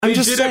I'm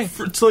just saying.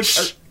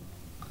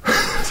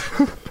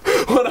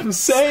 What I'm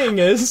saying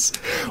is,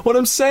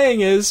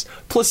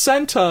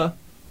 placenta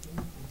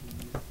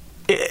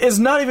is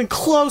not even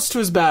close to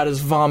as bad as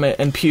vomit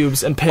and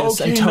pubes and piss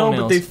and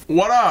toenails.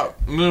 What up?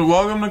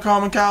 Welcome to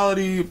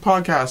Comicality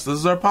Podcast. This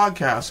is our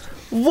podcast.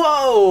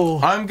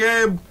 Whoa! I'm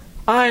Gabe.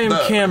 I am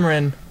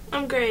Cameron.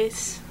 I'm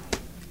Grace.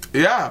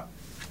 Yeah.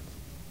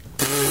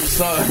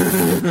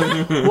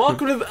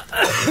 Welcome to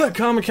the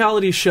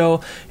Comicality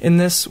Show. In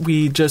this,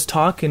 we just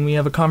talk and we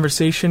have a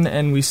conversation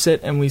and we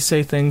sit and we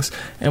say things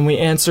and we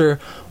answer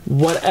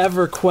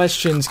whatever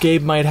questions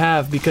Gabe might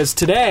have, because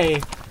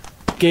today,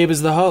 Gabe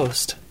is the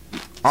host.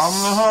 I'm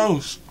the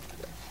host.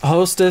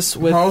 Hostess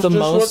with the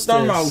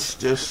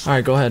mostest.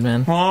 Alright, go ahead,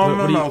 man. I'm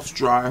the most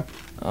dry.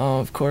 Oh,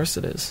 of course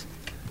it is.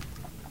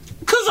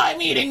 'Cause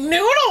I'm eating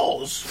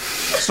noodles!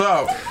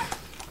 So.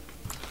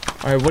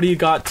 Alright, what do you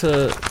got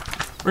to...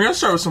 We're gonna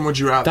start with some Would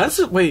You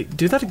Rather. Wait,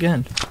 do that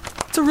again.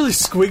 It's a really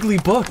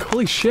squiggly book.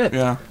 Holy shit.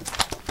 Yeah.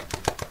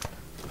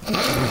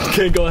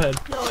 Okay, go ahead.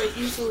 No, we're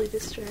easily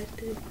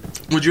distracted.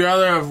 Would you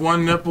rather have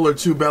one nipple or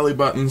two belly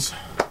buttons?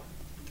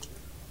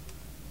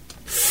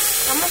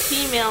 I'm a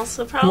female,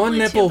 so probably one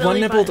nipple.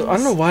 buttons. I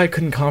don't know why I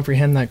couldn't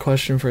comprehend that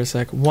question for a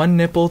sec. One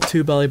nipple,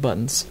 two belly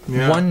buttons.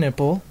 Yeah. One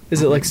nipple.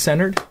 Is it like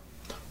centered?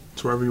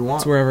 It's wherever you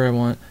want. It's wherever I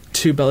want.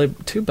 Two belly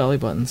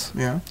buttons.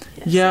 Yeah.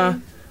 Yeah.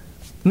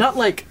 Not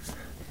like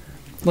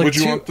would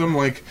you want them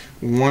like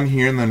one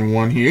here and then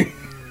one here?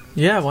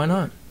 Yeah, why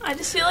not? I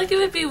just feel like it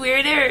would be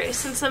weirder,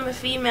 since I'm a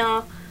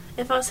female,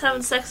 if I was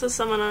having sex with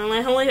someone and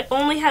I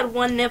only had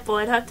one nipple.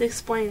 I'd have to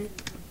explain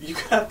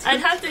it.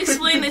 I'd have to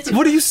explain it to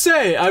What do you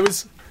say? I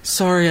was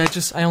sorry. I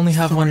only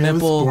have one nipple.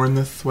 I was born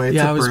this way.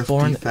 Yeah, I was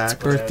born. It's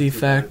birth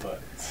defect.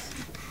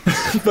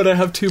 But I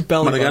have two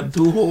belly buttons. But I got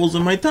two holes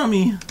in my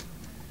tummy.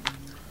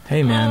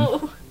 Hey, man.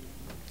 Oh,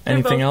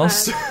 Anything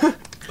else?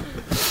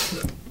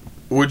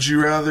 Would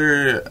you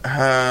rather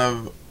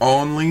have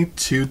only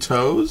two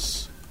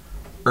toes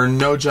or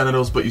no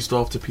genitals but you still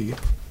have to pee?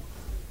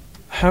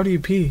 How do you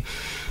pee?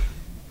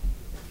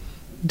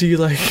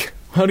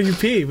 How do you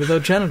pee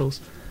without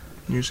genitals?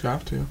 You just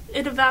have to.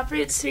 It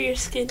evaporates through your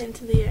skin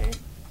into the air.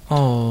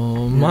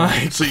 Oh my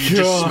god. So you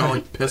just smell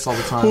like piss all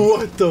the time.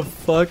 What the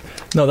fuck?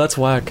 No, that's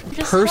whack.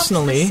 Just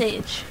Personally,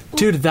 sage.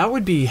 dude, that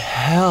would be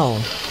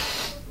hell.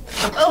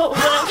 Oh,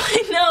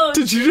 I know.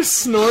 Did you just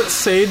snort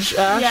sage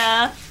ash?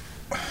 Yeah.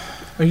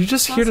 Are you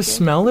just here to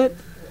smell it?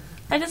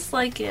 I just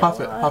like it. Huff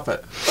it.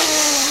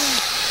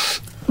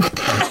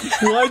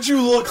 Why'd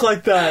you look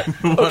like that?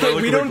 Okay,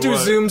 we don't do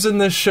zooms in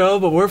this show,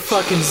 but we're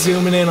fucking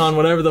zooming in on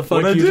whatever the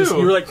fuck you just...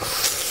 You were like...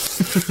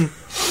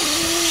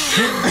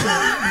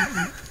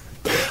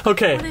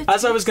 Okay,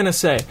 as I was gonna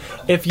say,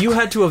 if you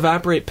had to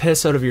evaporate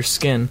piss out of your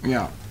skin...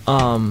 Yeah.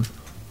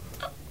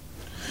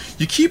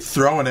 You keep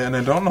throwing it, and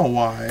I don't know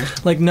why.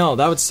 No,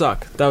 that would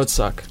suck.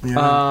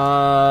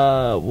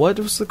 Yeah. What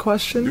was the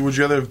question? Would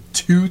you rather have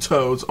two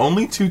toes,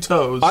 only two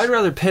toes? I'd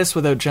rather piss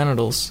without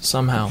genitals,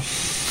 somehow.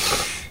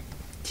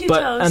 Two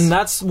toes. And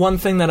that's one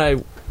thing that I...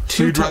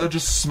 So you'd rather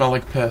just smell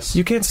like piss?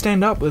 You can't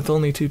stand up with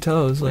only two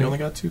toes. You only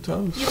got two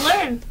toes. You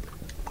learn.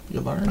 You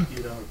learn.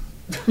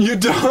 You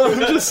don't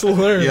just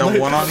learn. You got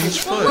one on each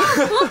foot.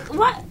 Look,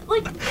 what?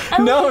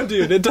 No,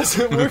 dude, it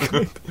doesn't work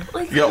like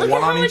that. You got look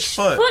one at on how each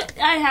much foot.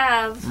 I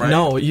have. Right.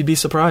 No, you'd be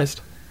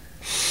surprised.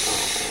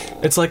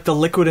 It's like the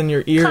liquid in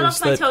your ears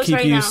that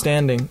keep you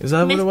standing. Is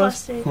that what it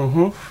was?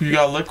 Mm-hmm. You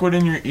got liquid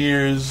in your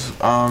ears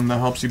that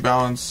helps you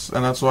balance,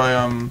 and that's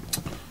why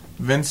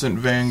Vincent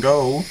Van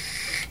Gogh,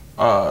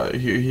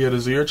 he had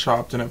his ear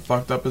chopped and it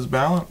fucked up his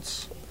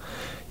balance.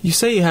 You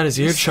say he had his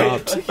ear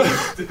chopped.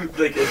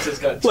 It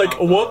just got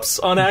whoops,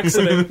 on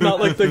accident.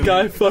 Not like the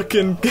guy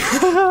fucking...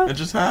 It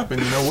just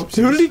happened, whoops.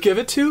 Who did he give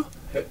it to?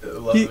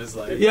 Love of his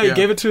life. Yeah, he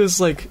gave it to his,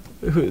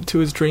 to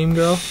his dream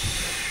girl.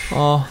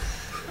 Oh,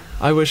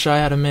 I wish I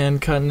had a man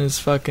cutting his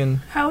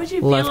fucking How would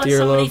you feel left if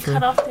somebody earlobe.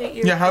 cut off their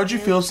ear? Yeah, how would you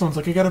feel if someone's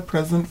like, I got a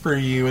present for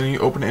you, and then you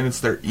open it and it's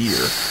their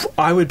ear?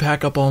 I would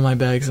pack up all my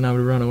bags and I would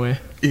run away.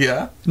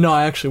 Yeah? No,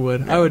 I actually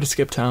would. I would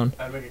skip town.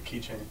 I'd make a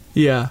keychain.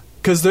 Yeah.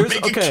 Because there's...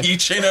 Make a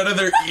keychain out of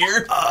their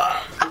ear?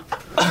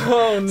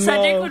 Oh, no.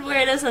 Cedric would wear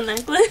it as a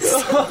necklace.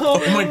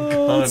 Oh my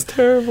god. That's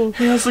terrible.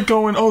 He has it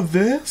going,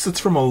 this? It's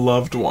from a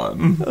loved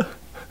one.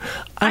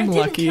 I'm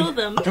lucky. I didn't kill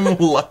them. I'm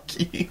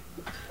lucky.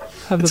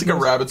 It's like a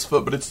rabbit's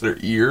foot, but it's their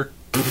ear.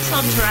 It's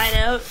all dried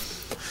out.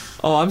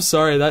 Oh, I'm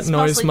sorry. That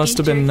noise like must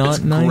have been not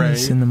it's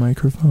nice gray. in the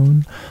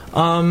microphone.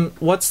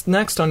 What's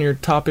next on your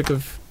topic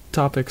of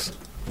topics?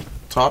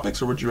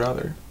 Topics, or would you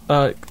rather?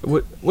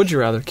 Would you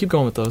rather? Keep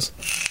going with those.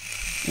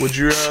 Would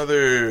you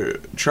rather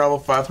travel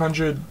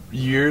 500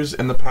 years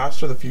in the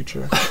past or the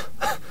future?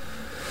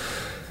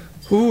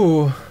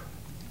 Ooh,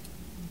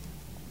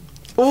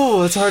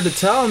 it's hard to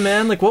tell,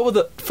 man. What would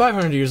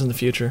 500 years in the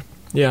future?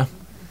 Yeah.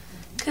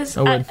 Because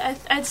I would.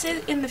 I'd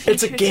say in the future,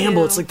 It's a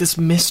gamble. too. It's like this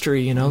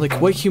mystery, you know? Like,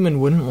 what human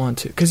wouldn't want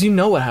to? Because you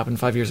know what happened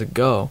 5 years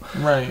ago.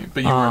 Right,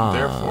 but you weren't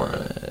there for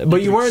it.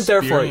 But you weren't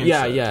there for it. experience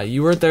Yeah, it. yeah.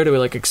 You weren't there to,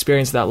 like,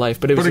 experience that life.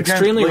 But it was But again,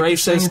 extremely like you're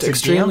saying, racist, it's a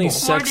extremely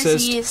gamble. More sexist.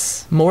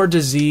 disease. More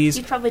disease.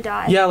 You'd probably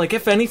die. Yeah, like,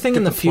 if anything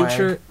in Get the the plague.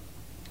 future...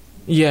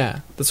 Yeah,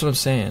 that's what I'm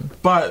saying.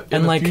 But in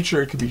And, the like-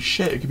 future, it could be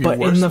shit. It could be But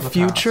worse in the than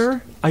future,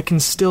 past. I can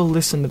still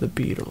listen to the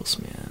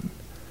Beatles, man.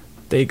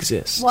 They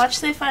exist. Watch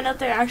they find out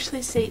they're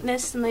actually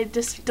Satanists and they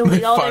just They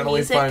delete all their finally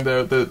music. find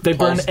out that They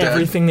burn Paul's dead.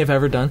 everything they've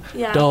ever done.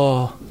 Yeah.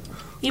 Oh,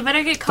 You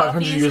better get 500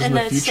 copies years in in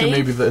the a future, safe.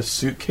 maybe the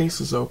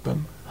suitcase is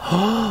open.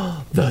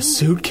 the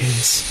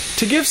suitcase.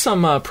 To give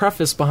some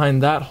preface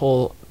behind that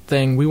whole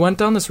thing, we went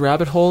down this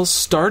rabbit hole,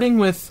 starting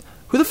with...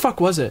 Who the fuck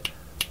was it?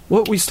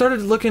 What we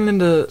started looking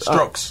into...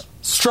 Strokes.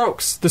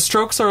 Strokes. The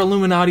Strokes are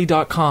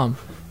Illuminati.com.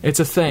 It's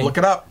a thing. Look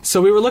it up.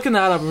 So we were looking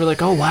that up and we were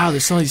like, oh wow,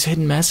 there's all these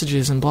hidden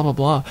messages and blah blah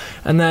blah.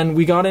 And then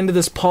we got into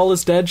this Paul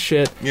is dead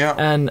shit. Yeah.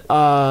 And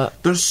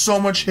There's so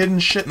much hidden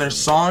shit in their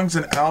songs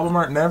and album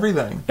art and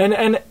everything.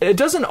 and it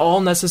doesn't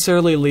all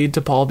necessarily lead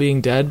to Paul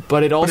being dead,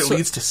 but it also But it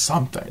leads to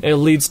something. it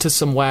leads to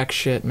some whack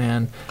shit,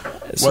 man.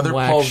 Some Whether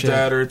whack Paul's shit.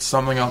 dead or it's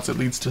something else, it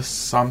leads to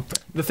something.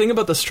 The thing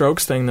about the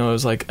Strokes thing though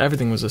is like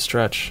everything was a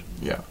stretch.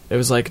 Yeah. It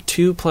was like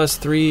 2 +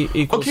 3 =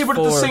 Okay, but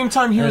at the 4, same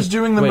time, he was and-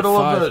 doing the wait, middle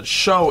 5. of a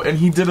show and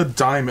he did a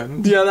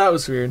diamond. Yeah, that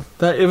was weird.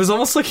 That it was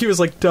almost like he was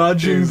like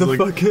dodging He was the like-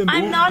 fucking.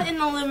 I'm not in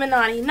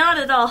Illuminati. Not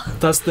at all.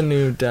 That's the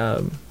new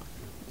dab.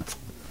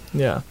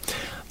 Yeah.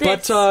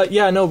 That's- But,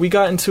 yeah, no, we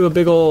got into a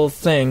big old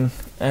thing,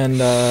 and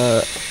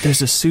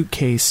there's a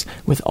suitcase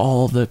with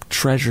all the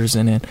treasures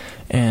in it,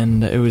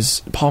 and it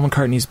was Paul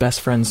McCartney's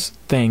best friend's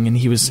thing, and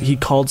he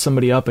called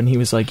somebody up, and he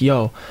was like,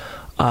 yo,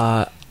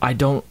 I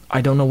don't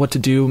know what to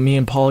do. Me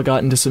and Paul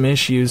got into some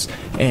issues,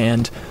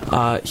 and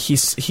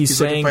he's He's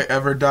saying... like, if I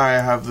ever die, I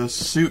have this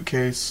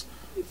suitcase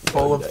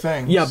full of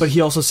things. Yeah, but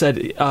he also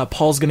said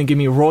Paul's going to give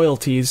me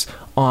royalties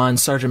on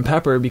Sgt.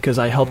 Pepper because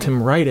I helped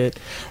him write it.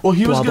 Well,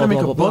 he was blah, going to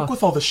blah, make blah, a blah, book blah.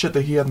 with all the shit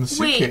that he had in the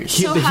Wait, suitcase.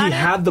 He So how did-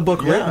 had the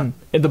book Yeah. written.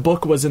 The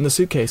book was in the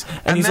suitcase.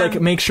 And he's then-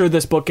 like, make sure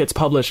this book gets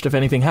published if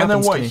anything and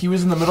happens then what? to me. He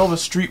was in the middle of the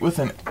street with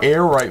an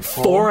air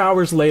rifle. 4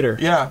 hours later,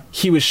 Yeah.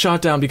 he was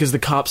shot down because the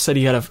cops said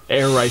he had an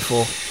air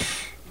rifle.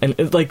 And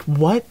like,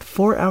 what?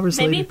 4 hours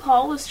Maybe later?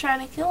 Paul was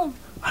trying to kill him.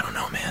 I don't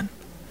know, man.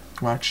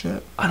 Whack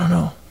shit. I don't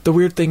know. The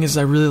weird thing is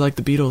I really like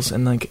the Beatles,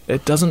 and like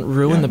it doesn't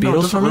ruin Yeah, the no, it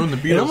Beatles doesn't for me. ruin the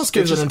It Beatles. almost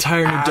gives It an just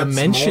entire new adds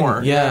dimension.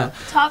 more, yeah.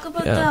 Talk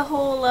about Yeah. the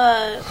whole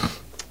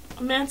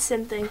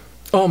Manson thing.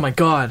 Oh my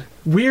god.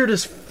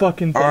 Weirdest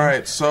fucking thing.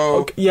 Alright, so...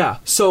 Okay, yeah,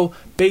 so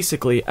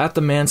basically, at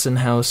the Manson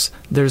house,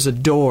 there's a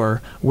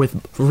door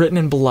with written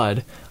in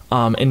blood in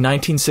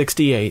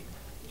 1968,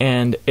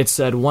 and it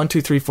said 1,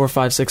 2, 3, 4,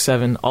 5, 6,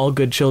 7. All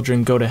good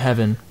children go to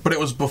heaven. But it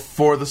was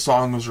before the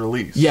song was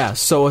released. Yeah,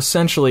 so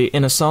essentially,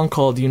 in a song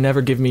called "You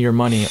Never Give Me Your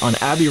Money" on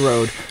Abbey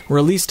Road,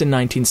 released in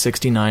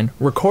 1969,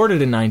 recorded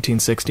in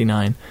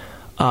 1969.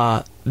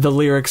 The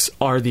lyrics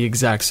are the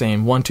exact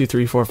same. 1, 2,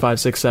 3, 4, 5,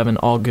 6, 7.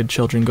 All good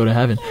children go to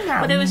heaven.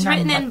 But it was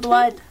written in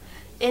blood.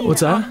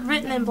 What's that?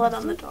 Written in blood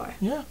on the door.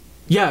 Yeah.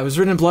 Yeah, it was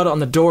written in blood on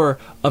the door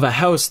of a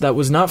house that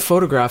was not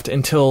photographed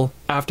until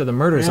after the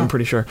murders, Yeah. I'm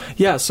pretty sure.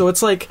 Yeah, so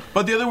it's like...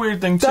 But the other weird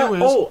thing, too, That-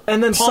 is... oh,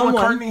 and then Paul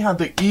someone- McCartney had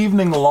the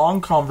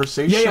evening-long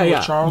conversation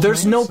with Charles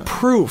There's Manson. no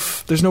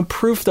proof. There's no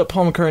proof that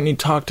Paul McCartney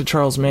talked to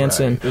Charles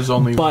Manson. Right. There's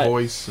only but,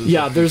 voices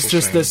Yeah, of there's people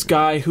just this saying-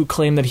 guy who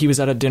claimed that he was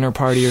at a dinner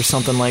party or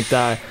something like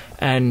that,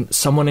 and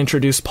someone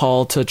introduced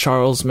Paul to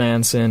Charles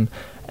Manson,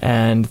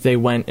 and they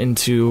went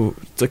into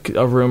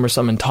a room or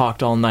something and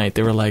talked all night.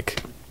 They were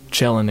like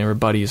chilling. They were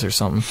buddies or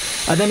something.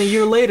 And then a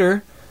year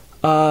later...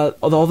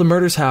 all the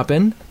murders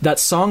happen. That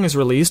song is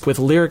released with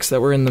lyrics that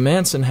were in the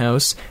Manson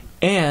house,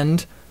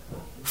 and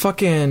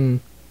fucking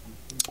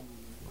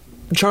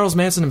Charles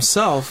Manson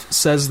himself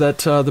says that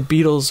the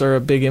Beatles are a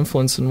big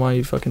influence in why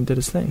he fucking did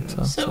his thing.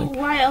 So, it's So like,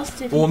 why else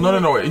did he Well, no, do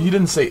no, it? no. He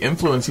didn't say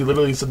influence. He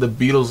literally said the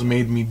Beatles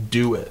made me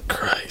do it.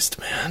 Christ,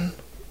 man.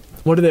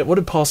 What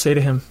did Paul say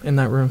to him in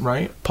that room?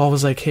 Right? Paul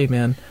was like, "Hey,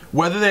 man,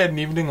 Whether they had an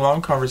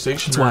evening-long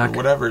conversation It's or whack.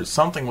 whatever,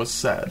 something was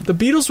said. the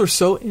Beatles were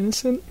so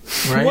innocent.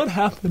 Right? What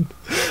happened?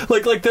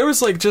 Like there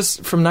was like just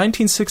from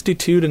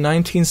 1962 to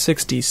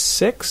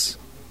 1966.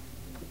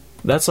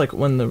 That's like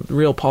when the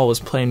real Paul was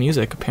playing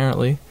music,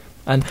 apparently.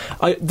 And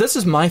this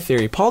is my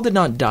theory. Paul did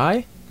not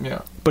die,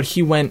 Yeah. but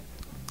he went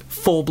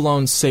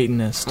full-blown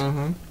Satanist.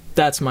 Mm-hmm.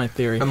 That's my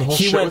theory. And the whole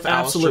he shit went with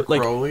Aleister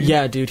like, Crowley?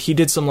 yeah, dude. He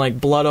did some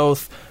like blood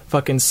oath,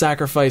 fucking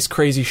sacrifice,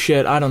 crazy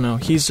shit. I don't know.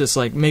 He's just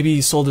like maybe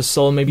he sold his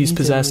soul, maybe he's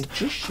possessed.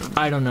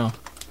 I don't know.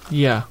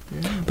 Yeah,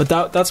 but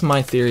that's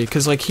my theory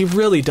because like he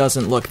really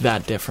doesn't look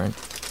that different.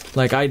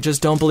 Like I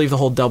just don't believe the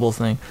whole double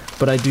thing,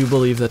 but I do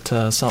believe that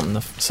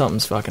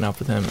something's fucking up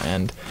with him,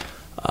 and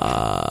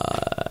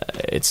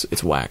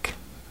it's whack.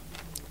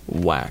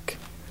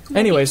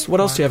 Anyways, what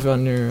else do you have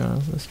on your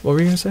list? What were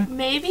you gonna say?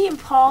 Maybe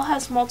Paul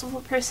has multiple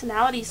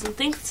personalities and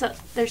thinks that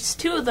there's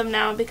two of them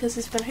now because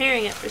he's been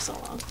hearing it for so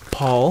long.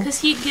 Paul,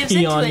 Because he gives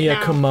into it Ionia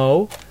now.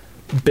 Kamo,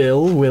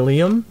 Bill,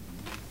 William.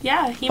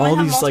 Yeah, he all might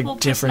have these, like, multiple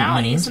different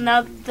personalities, names. and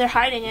now they're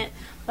hiding it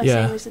by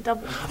saying there's a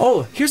double.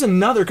 Oh, here's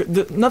another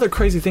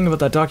crazy thing about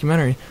that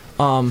documentary.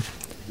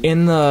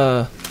 In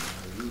the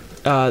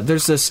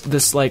there's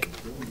this like,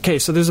 okay,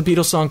 so there's a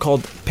Beatles song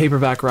called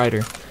Paperback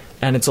Writer,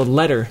 and it's a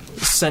letter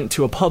sent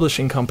to a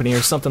publishing company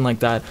or something like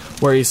that,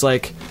 where he's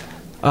like,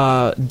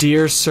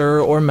 dear sir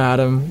or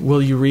madam,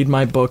 will you read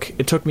my book?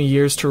 It took me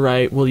years to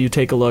write. Will you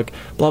take a look?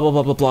 Blah, blah,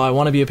 blah, blah, blah. I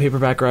want to be a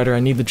paperback writer. I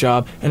need the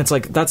job. And it's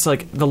like, that's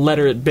like the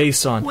letter it's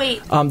based on.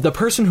 Wait. The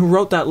person who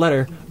wrote that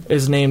letter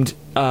is named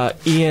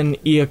Ian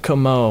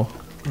Iacomo.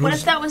 What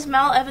if that was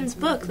Mal Evans'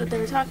 book that they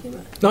were talking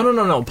about?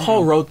 No.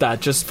 Paul wrote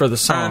that just for the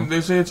song. And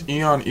they say it's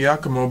Ian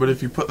Iacomo, but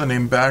if you put the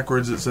name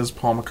backwards, it says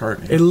Paul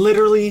McCartney. It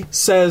literally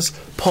says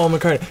Paul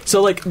McCartney.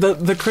 So, like,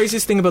 the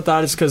craziest thing about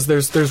that is because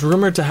there's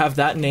rumored to have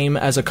that name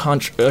as a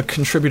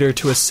contributor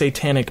to a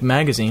satanic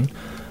magazine.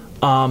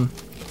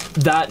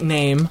 That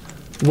name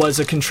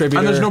was a contributor.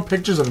 And there's no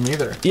pictures of him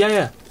either.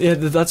 Yeah,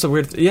 that's a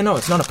weird... no,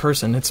 it's not a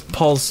person. It's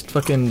Paul's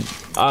fucking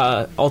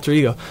alter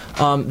ego.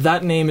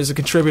 That name is a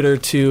contributor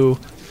to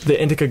the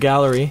Indica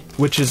Gallery,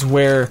 which is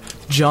where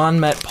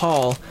John met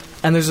Paul,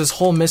 and there's this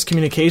whole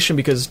miscommunication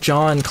because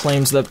John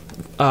claims that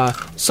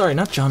sorry,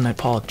 not John met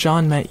Paul,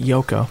 John met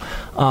Yoko.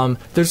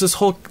 There's this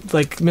whole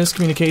like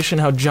miscommunication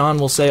how John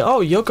will say, oh,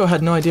 Yoko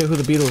had no idea who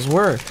the Beatles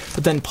were,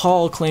 but then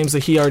Paul claims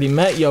that he already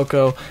met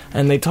Yoko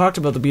and they talked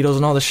about the Beatles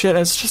and all this shit,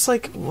 and it's just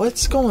like,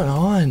 what's going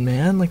on,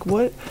 man? Like,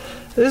 what?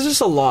 There's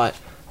just a lot.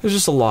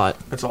 It's a lot.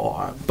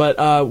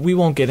 But we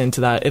won't get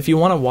into that. If you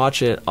want to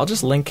watch it, I'll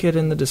just link it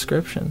in the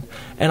description.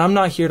 And I'm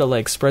not here to,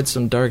 like, spread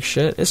some dark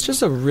shit. It's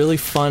just a really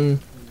fun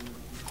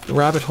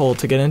rabbit hole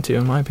to get into,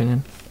 in my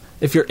opinion.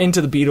 If you're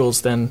into the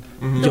Beatles, then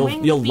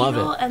you'll love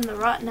it. And the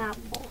Rotten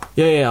Apple.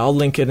 Yeah, I'll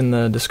link it in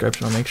the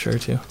description. I'll make sure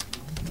to.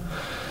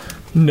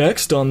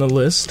 Next on the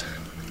list.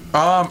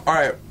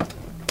 Alright.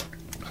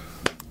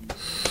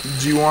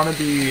 Do you want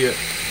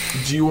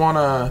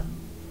to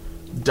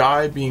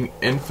die being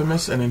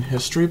infamous and in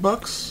history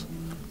books,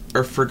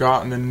 or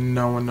forgotten and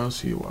no one knows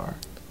who you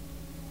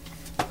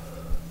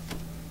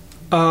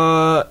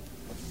are?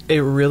 It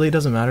really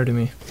doesn't matter to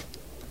me.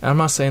 I'm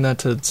not saying that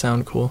to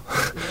sound cool,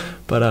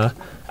 but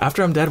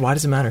after I'm dead, why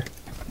does it matter?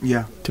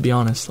 Yeah. To be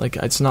honest, like,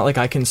 it's not like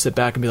I can sit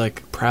back and be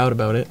like proud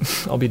about it.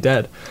 I'll be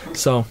dead.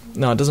 So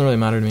no, it doesn't really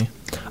matter to me.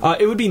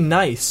 It would be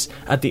nice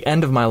at the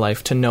end of my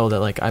life to know that,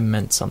 like, I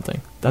meant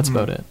something. That's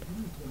about it.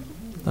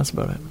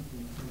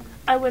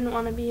 I wouldn't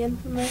want to be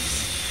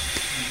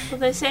infamous. Well,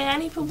 they say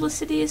any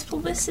publicity is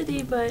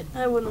publicity, but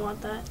I wouldn't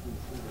want that.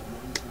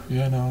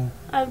 Yeah, no.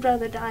 I'd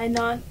rather die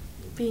not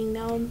being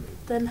known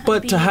than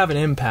But to have an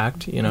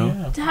impact, you know?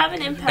 Yeah. To have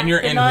an impact, and you're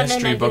but in not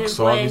history in a books,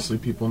 so way. obviously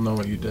people know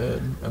what you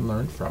did and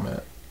learn from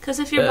it. Because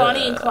if you're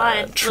Bonnie and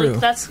Clyde, true. like,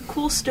 that's a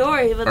cool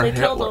story, but Or they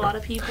killed a Hitler. lot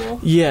of people.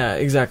 Yeah,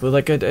 exactly.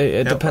 Like,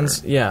 it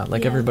depends. Yeah,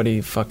 like, Yeah.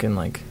 everybody fucking,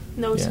 like...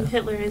 Knows Yeah. who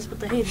Hitler is,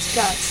 but they hate his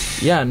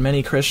guts. Yeah, and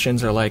many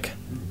Christians are, like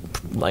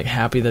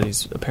happy that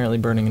he's apparently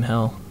burning in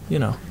hell. You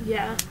know.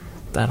 Yeah.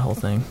 That whole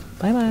thing.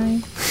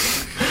 Bye-bye.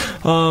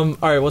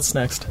 Alright, what's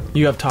next?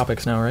 You have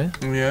topics now, right?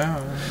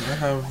 Yeah, I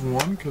have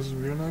one, because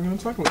we're not going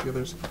to talk about the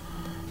others.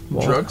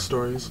 What? Drug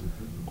stories.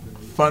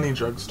 Funny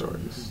drug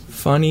stories.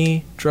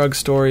 Funny drug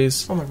stories.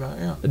 Something like that,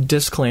 yeah. A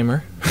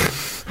disclaimer.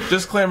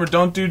 Disclaimer,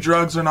 don't do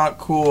drugs, they're not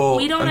cool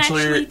We don't until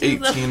you're actually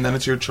do 18, then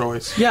it's your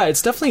choice. Yeah,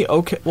 it's definitely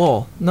okay.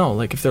 Well, no,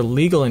 like, if they're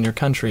legal in your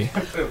country.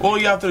 Well,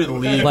 you have to be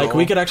legal. Like,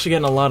 we could actually get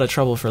in a lot of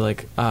trouble for,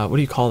 like, what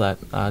do you call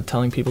that?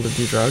 Telling people to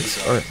do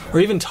drugs? Or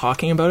even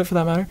talking about it, for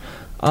that matter.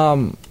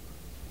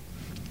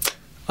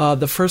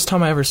 The first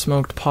time I ever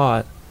smoked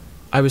pot,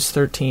 I was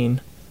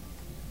 13.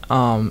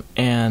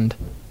 And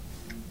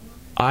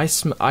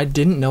I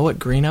didn't know what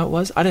green out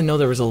was. I didn't know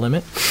there was a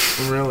limit.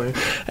 Really?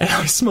 And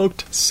I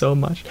smoked so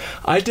much.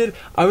 I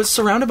was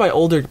surrounded by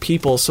older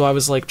people, so I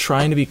was, like,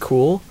 trying to be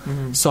cool.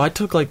 Mm-hmm. So I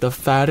took, like, the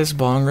fattest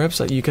bong rips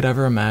that you could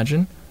ever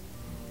imagine.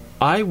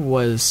 I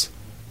was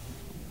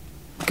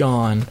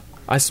gone.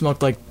 I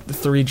smoked, like,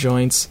 3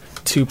 joints,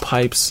 2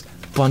 pipes,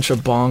 bunch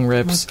of bong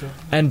rips. Okay.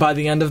 And by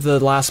the end of the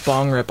last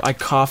bong rip, I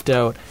coughed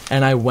out,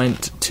 and I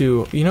went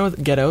to, you know,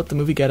 Get Out, the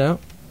movie Get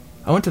Out?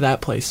 I went to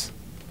that place.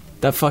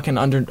 That fucking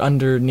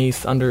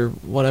under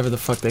whatever the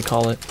fuck they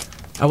call it.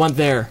 I went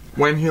there.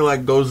 When he,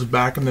 like, goes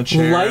back in the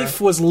chair.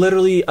 Life was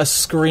literally a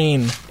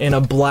screen in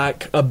a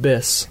black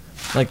abyss.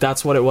 Like,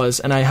 that's what it was.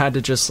 And I had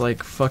to just,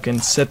 like, fucking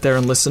sit there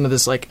and listen to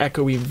this, like,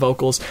 echoey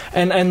vocals.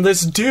 And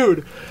this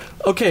dude,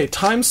 okay,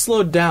 time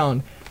slowed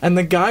down. And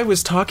the guy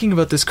was talking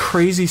about this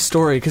crazy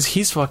story, because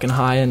he's fucking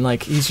high, and,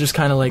 like, he's just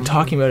kind of, like,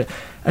 talking about it.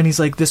 And he's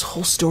like, this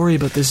whole story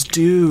about this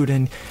dude,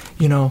 and,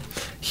 you know,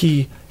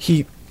 he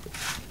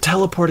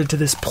teleported to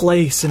this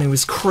place, and it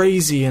was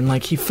crazy, and,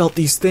 like, he felt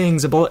these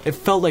things about it.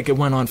 Felt like it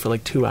went on for,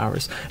 like, 2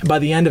 hours, and by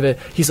the end of it,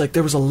 he's like,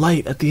 there was a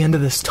light at the end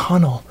of this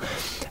tunnel,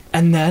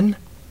 and then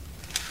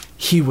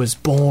he was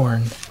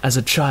born as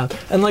a child.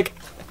 And, like,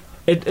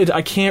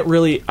 I can't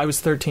really, I was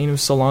 13, it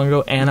was so long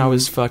ago, and I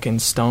was fucking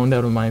stoned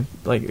out of my,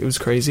 like, it was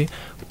crazy,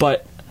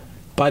 but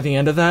by the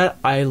end of that,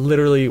 I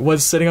literally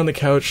was sitting on the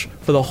couch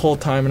for the whole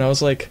time, and I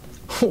was like,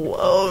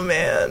 whoa,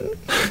 man.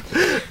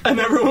 And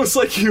everyone was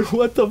like,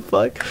 what the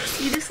fuck?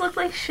 You just look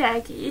like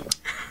Shaggy.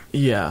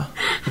 Yeah,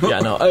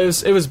 no,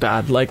 it was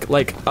bad.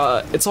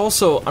 It's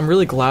also, I'm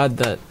really glad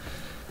that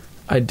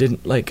I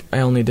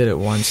only did it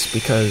once,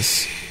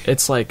 because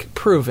it's like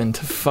proven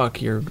to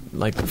fuck your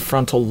like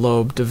frontal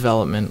lobe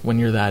development when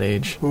you're that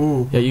age.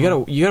 Ooh. Yeah, you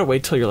gotta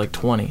wait till you're like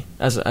 20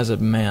 as a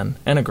man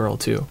and a girl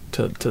too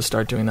to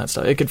start doing that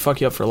stuff. It could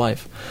fuck you up for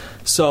life.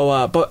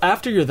 So, but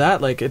after you're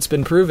that, like, it's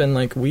been proven,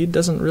 like, weed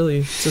doesn't really.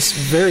 It's this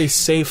very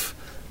safe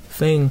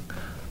thing,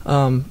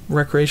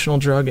 recreational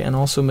drug and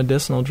also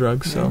medicinal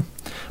drug. So,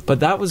 but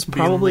that was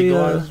probably being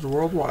legalized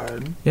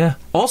worldwide. Yeah.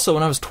 Also,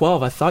 when I was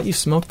 12, I thought you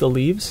smoked the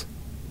leaves.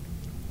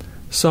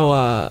 So,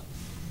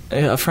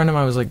 a friend of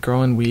mine was like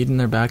growing weed in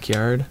their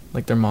backyard,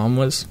 like their mom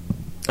was,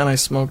 and I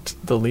smoked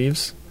the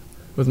leaves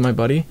with my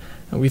buddy,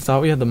 and we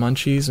thought we had the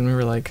munchies, and we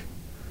were like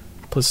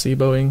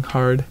placeboing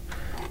hard.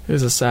 It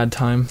was a sad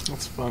time.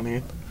 That's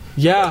funny.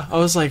 Yeah, I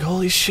was like,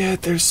 holy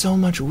shit, there's so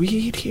much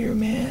weed here,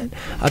 man.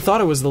 I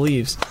thought it was the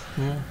leaves.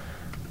 Yeah.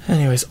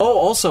 Anyways,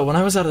 also, when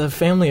I was at a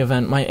family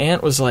event, my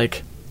aunt was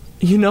like,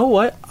 you know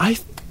what?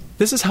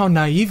 This is how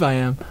naive I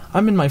am.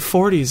 I'm in my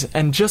 40s,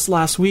 and just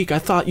last week I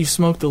thought you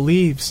smoked the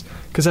leaves.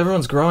 Because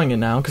everyone's growing it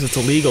now, because it's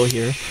illegal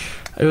here.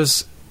 It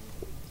was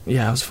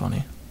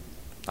funny.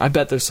 I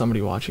bet there's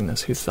somebody watching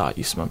this who thought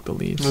you smoked the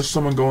leaves. There's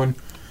someone going,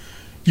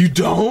 you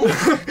don't?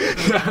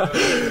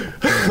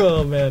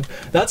 Oh, man.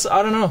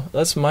 I don't know.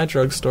 That's my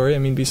drug story. I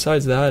mean,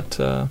 besides that...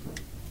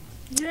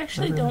 You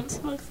actually don't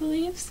smoke the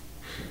leaves?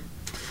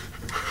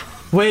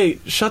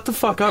 Wait, shut the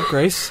fuck up,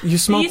 Grace. You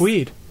smoke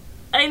weed.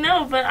 I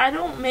know, but I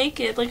don't make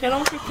it. Like, I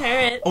don't prepare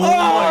it. Oh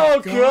my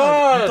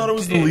god! You thought it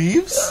was the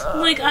leaves?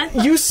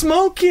 You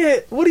smoke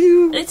it! What do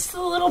you... It's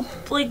the little,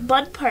 like,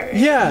 bud part.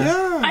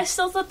 Yeah. I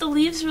still thought the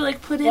leaves were,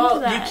 like, put into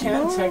that. Well, you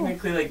can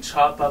technically, like,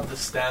 chop up the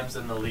stems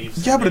and the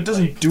leaves. Yeah, but it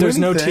doesn't do There's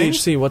anything. no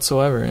THC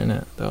whatsoever in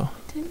it, though.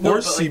 No,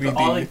 Or but, like, CBD.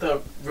 all, like,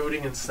 the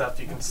rooting and stuff,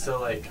 you can still,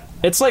 like...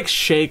 It's like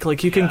shake.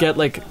 Like, you can get,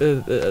 like,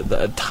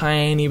 a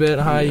tiny bit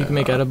high. You can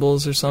make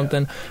edibles or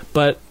something.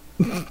 But...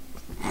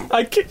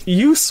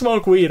 you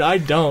smoke weed, I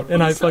don't,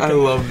 and I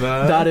love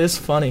that. That is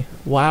funny.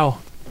 Wow.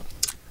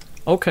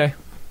 Okay.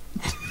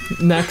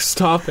 Next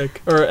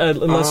topic, or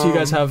unless you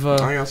guys have.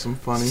 I got some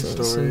funny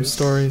stories. Some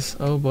stories.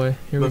 Oh boy,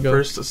 here we go.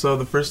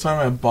 The first time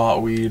I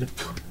bought weed,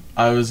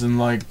 I was in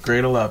like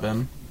grade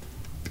 11,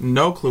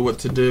 no clue what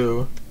to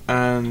do,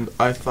 and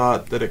I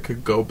thought that it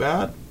could go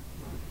bad.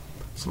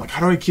 So I'm like,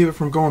 how do I keep it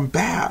from going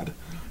bad?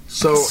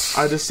 So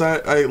I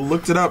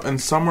looked it up,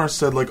 and somewhere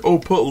said like, oh,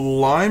 put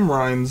lime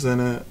rinds in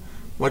it.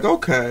 Like,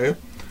 okay.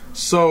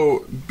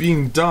 So,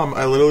 being dumb,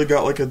 I literally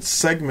got like a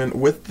segment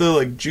with the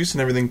like juice and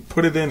everything,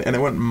 put it in, and it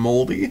went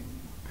moldy.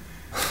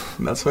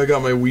 And that's how I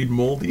got my weed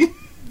moldy.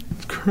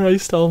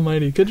 Christ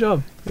almighty. Good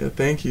job. Yeah,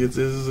 thank you.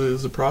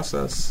 It's a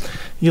process.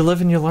 You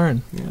live and you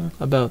learn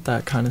about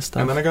that kind of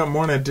stuff. And then I got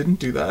more and I didn't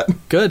do that.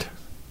 Good.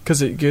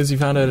 Because you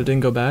found out it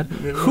didn't go bad?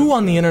 Who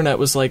on the internet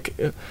was like,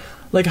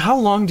 how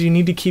long do you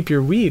need to keep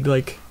your weed?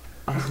 Like...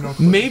 I have no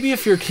clue. Maybe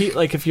if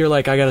you're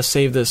like, I gotta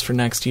save this for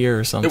next year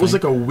or something. It was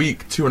like a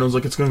week too, and I was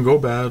like, it's gonna go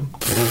bad.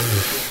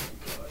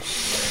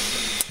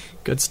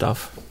 Good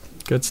stuff.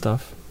 Good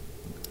stuff.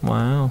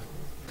 Wow.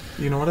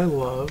 You know what I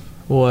love?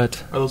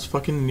 What? Are those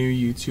fucking new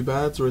YouTube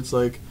ads where it's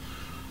like,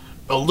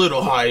 a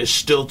little high is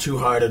still too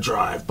high to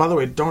drive. By the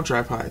way, don't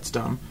drive high, it's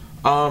dumb.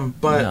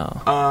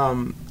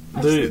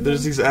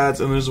 There's these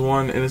ads, and there's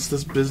one, and it's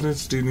this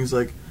business dude, and he's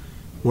like,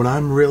 when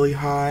I'm really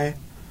high,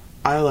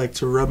 I like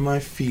to rub my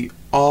feet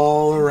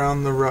all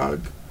around the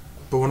rug.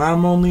 But when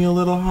I'm only a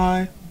little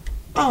high,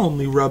 I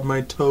only rub my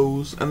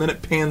toes. And then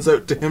it pans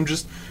out to him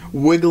just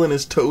wiggling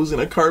his toes in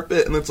a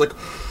carpet, and it's like,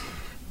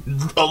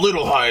 a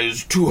little high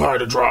is too high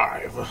to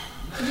drive.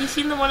 Have you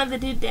seen the one of the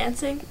dude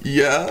dancing?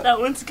 Yeah. That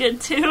one's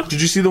good too.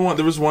 Did you see the one?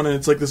 There was one, and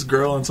it's like this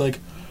girl, and it's like,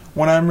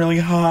 when I'm really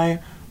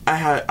high,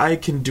 I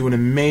can do an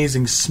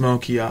amazing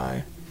smoky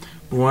eye.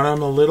 But when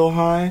I'm a little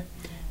high,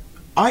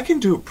 I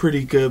can do it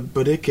pretty good,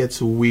 but it gets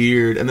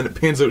weird. And then it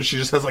pans out, she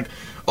just has like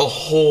a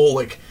whole,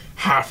 like,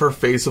 half her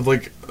face of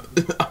like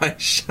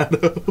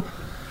eyeshadow.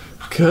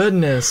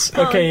 Goodness.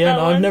 Okay, yeah,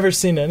 no, I've never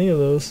seen any of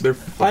those.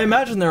 I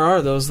imagine there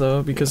are those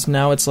though, because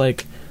now it's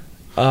like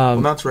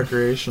well, that's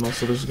recreational,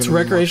 so there's gonna be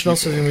recreational,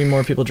 so there's gonna be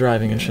more people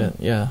driving and shit.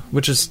 Yeah,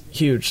 which is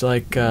huge.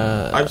 Like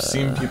I've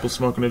seen people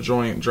smoking a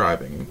joint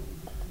driving.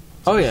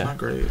 So it's not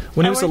great.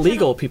 When it was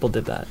illegal, people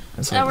did that.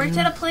 I worked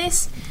at a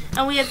place,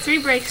 and we had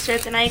 3 breaks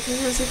throughout the night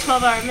because it was a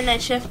 12-hour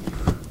midnight shift.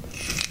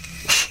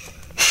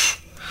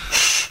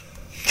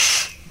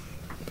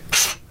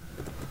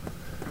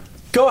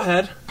 Go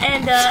ahead.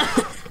 And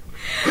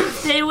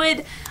they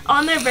would,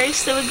 on their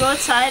breaks, they would go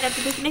outside at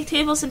the picnic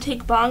tables and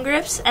take bong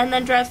rips and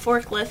then drive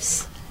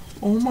forklifts.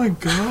 Oh my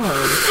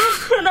god.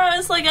 And I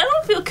was like, I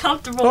don't feel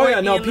comfortable Oh working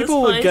yeah, no, in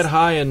people this would get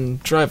high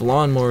and drive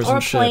lawnmowers or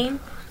and shit. plane.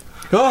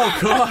 Oh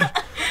god.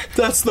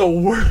 That's the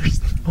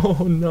worst.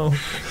 Oh no.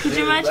 Could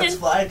you imagine? Let's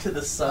fly to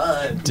the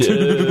sun.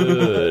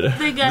 Dude.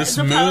 This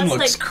moon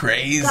looks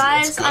crazy.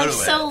 Guys, I'm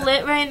so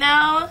lit right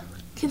now.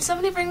 can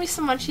somebody bring me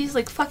some munchies?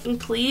 Like, fucking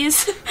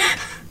please.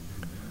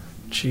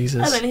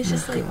 Jesus. And then he's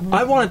just like,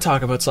 I want to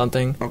talk about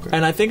something,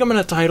 and I think I'm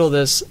going to title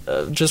this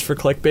just for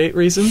clickbait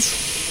reasons.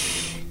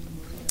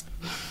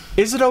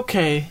 Is it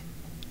okay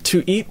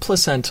to eat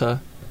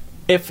placenta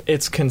if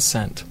it's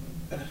consent?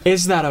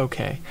 Is that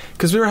okay?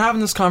 Because we were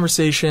having this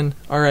conversation,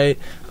 alright,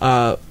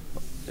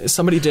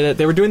 somebody did it.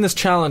 They were doing this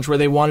challenge where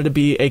they wanted to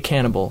be a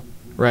cannibal,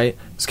 right?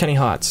 It was Kenny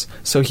Hotz.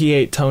 So he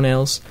ate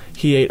toenails,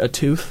 he ate a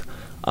tooth,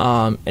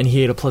 and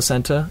he ate a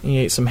placenta, and he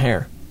ate some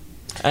hair.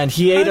 And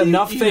he ate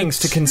enough things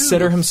to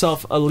consider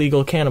himself a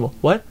legal cannibal.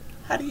 What?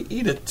 How do you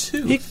eat a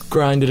tooth? He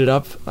grinded it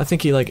up. I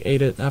think he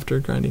ate it after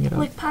grinding it up.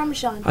 like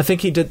Parmesan. I think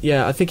he did.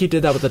 Yeah, I think he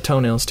did that with the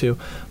toenails too.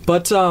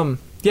 But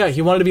yeah,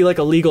 he wanted to be like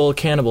a legal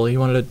cannibal. He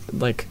wanted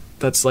to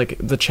that's like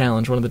the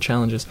challenge, one of the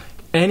challenges.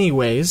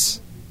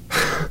 Anyways,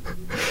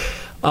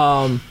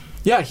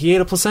 yeah, he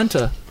ate a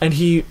placenta and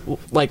he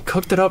like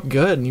cooked it up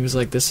good, and he was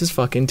like, "This is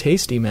fucking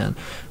tasty, man."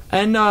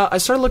 And I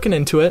started looking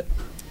into it.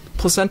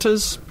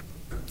 Placentas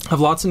have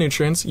lots of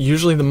nutrients.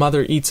 Usually the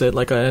mother eats it.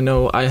 Like, I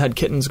know I had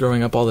kittens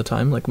growing up all the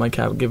time. Like, my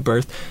cat would give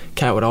birth.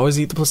 Cat would always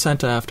eat the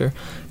placenta after.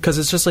 Because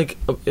it's just like,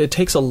 it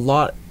takes a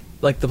lot.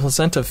 Like, the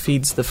placenta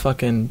feeds the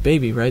fucking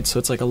baby, right? So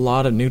it's like a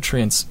lot of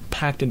nutrients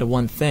packed into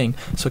one thing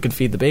so it can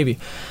feed the baby.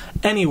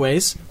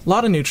 Anyways, a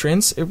lot of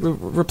nutrients. It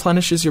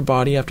replenishes your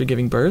body after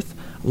giving birth.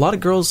 A lot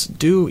of girls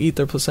do eat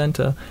their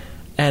placenta.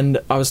 And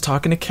I was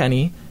talking to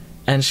Kenny,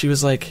 and she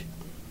was like,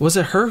 was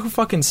it her who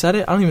fucking said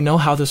it? I don't even know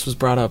how this was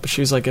brought up.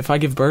 She was like, if I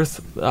give birth,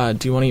 do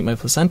you want to eat my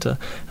placenta?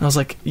 And I was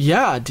like,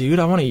 yeah, dude,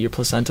 I want to eat your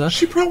placenta.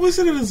 She probably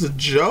said it as a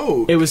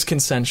joke. It was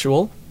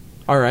consensual.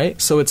 All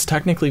right, so it's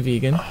technically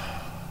vegan.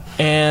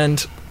 And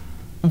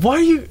why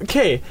are you...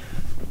 Okay,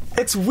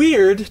 it's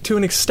weird to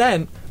an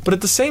extent, but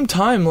at the same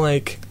time,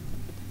 like...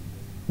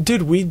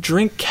 Dude, we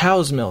drink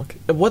cow's milk.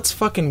 What's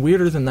fucking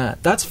weirder than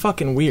that? That's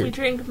fucking weird. We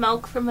drink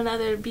milk from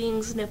another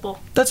being's nipple.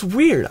 That's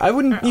weird. I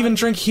wouldn't even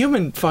drink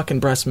human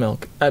fucking breast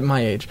milk at my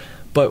age.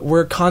 But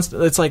we're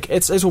constant. It's like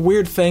it's a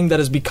weird thing that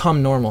has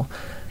become normal.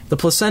 The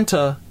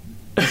placenta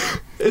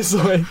is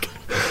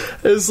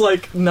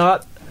like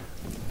not.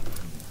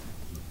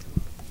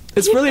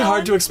 It's really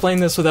hard to explain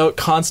this without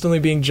constantly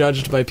being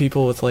judged by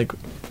people with like,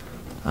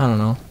 I don't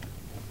know.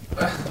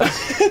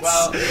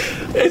 Well,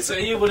 so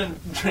you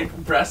wouldn't drink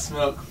breast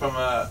milk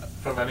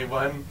from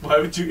anyone. Why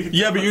would you eat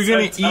but you're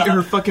gonna eat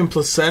her fucking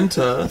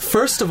placenta.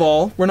 First of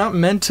all, we're not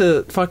meant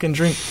to fucking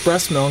drink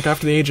breast milk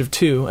after the age of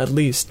 2, at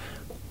least.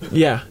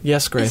 Yeah,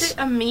 yes, Grace. Is it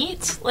a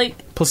meat?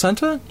 Like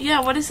placenta?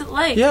 Yeah, what is it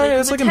like? Yeah, like,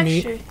 it's like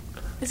texture? a meat.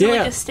 Is it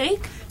like a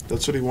steak?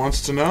 That's what he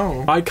wants to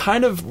know.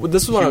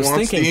 This is what I was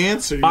thinking. The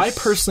answers. I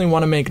personally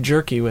want to make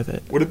jerky with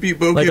it. Would it be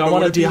like I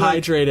want to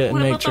dehydrate it and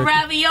make jerky. What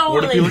about the ravioli?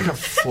 Would it be like a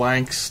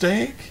flank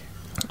steak?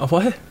 A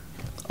what?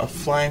 A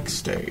flank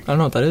steak. I don't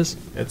know what that is.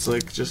 It's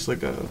like just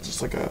like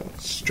a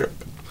strip.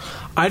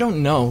 I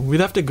don't know. We'd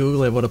have to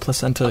Google it. What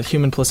a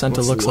human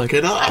placenta looks like.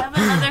 It up. I have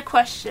another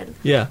question.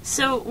 Yeah.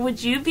 So,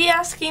 would you be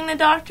asking the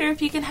doctor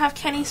if you can have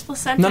Kenny's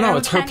placenta? No,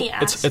 it's her.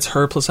 It's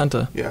her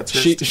placenta. Yeah, it's her.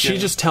 She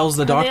just tells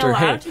the doctor, Are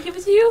they allowed hey, to give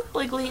it to you,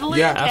 like legally?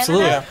 Yeah, in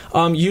Canada?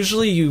 absolutely.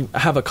 Usually you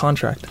have a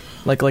contract,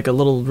 like a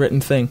little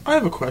written thing. I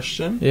have a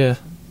question. Yeah.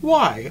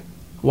 Why?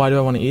 Why do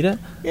I want to eat it?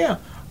 Yeah.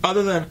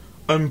 Other than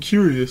I'm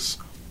curious,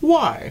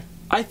 why?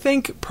 I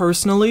think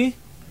personally.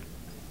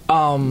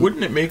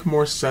 Wouldn't it make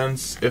more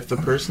sense if the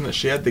person that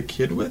she had the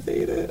kid with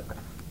ate it?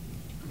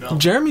 No.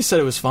 Jeremy said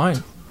it was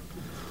fine.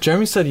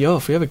 Jeremy said, yo,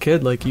 if we have a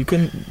kid, like, you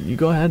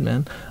go ahead,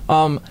 man.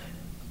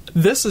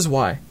 This is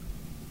why.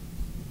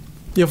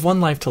 You have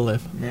one life to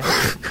live.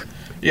 Yeah.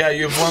 Yeah,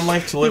 you have one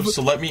life to live,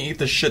 so let me eat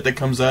the shit that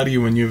comes out of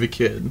you when you have a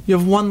kid. You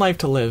have one life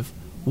to live.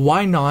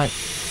 Why not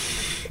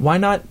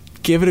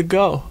give it a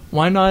go?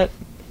 Why not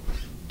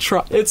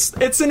try?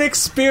 It's an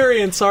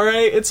experience,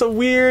 alright? It's a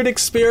weird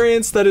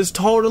experience that is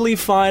totally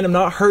fine. I'm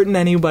not hurting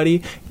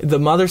anybody. The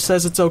mother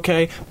says it's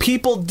okay.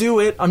 People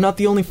do it. I'm not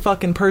the only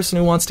fucking person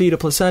who wants to eat a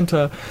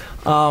placenta.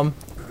 I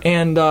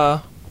don't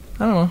know.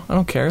 I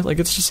don't care. Like,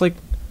 it's just like,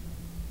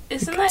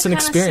 Isn't that it's an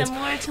experience.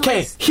 similar to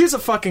Okay, here's a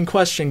fucking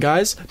question,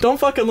 guys. Don't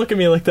fucking look at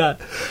me like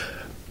that.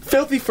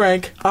 Filthy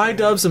Frank,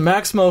 iDubbbz, and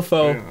Max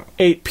Mofo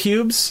ate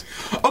pubes.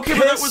 Okay,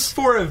 but that was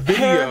for a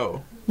video.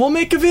 Hair. We'll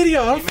make a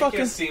video. I don't You fucking.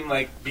 make it seem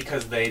like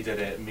because they did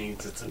it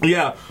means it's a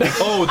Yeah.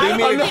 Oh, they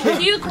made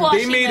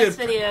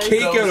a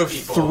cake out of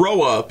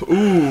throw up.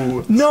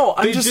 Ooh. No,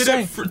 I'm they just did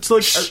saying. It's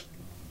like.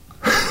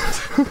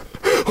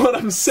 What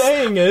I'm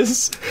saying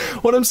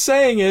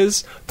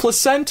is,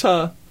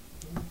 placenta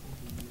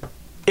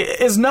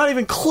is not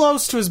even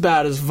close to as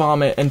bad as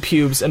vomit and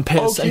pubes and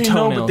piss and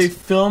toenails. No, but they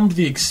filmed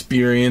the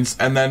experience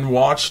and then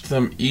watched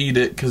them eat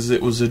it because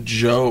it was a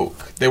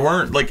joke. They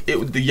weren't like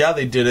it. Yeah,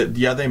 they did it.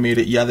 Yeah, they made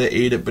it. Yeah, they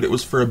ate it. But it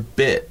was for a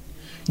bit.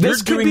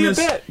 This could be a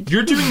bit.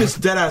 You're doing this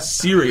dead ass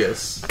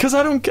serious. Because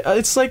I don't.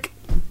 It's like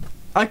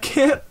I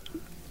can't.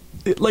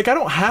 Like, I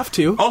don't have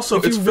to. Also,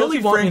 if it's you really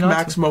Filthy want Frank, me not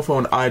Max to. Mofo,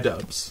 and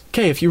iDubbbz.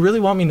 Okay, if you really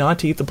want me not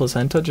to eat the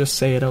placenta, just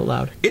say it out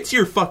loud. It's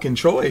your fucking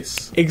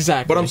choice.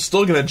 Exactly. But I'm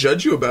still gonna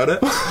judge you about it.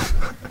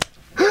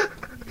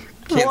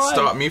 Can't Why?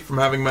 stop me from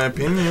having my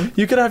opinion.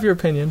 You could have your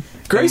opinion.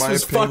 Grace my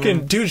was opinion-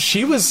 fucking... Dude,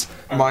 she was...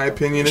 My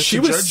opinion is She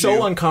to was judge so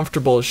you.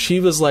 uncomfortable. She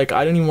was like,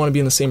 I didn't even want to be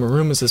in the same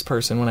room as this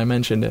person when I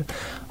mentioned it.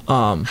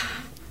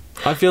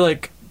 I feel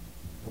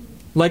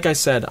like I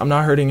said, I'm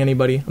not hurting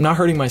anybody. I'm not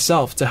hurting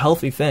myself. It's a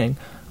healthy thing.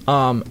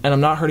 And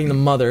I'm not hurting the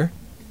mother.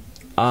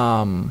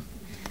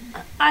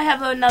 I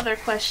have another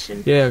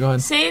question. Yeah, go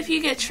ahead. Say if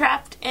you get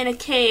trapped in a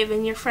cave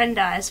and your friend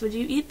dies, would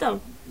you eat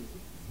them?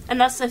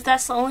 And if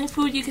that's the only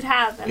food you could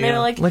have. And they were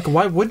like,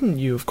 why wouldn't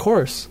you? Of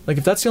course. Like,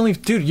 if that's the only...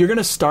 Dude, you're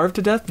gonna starve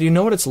to death? Do you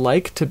know what it's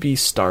like to be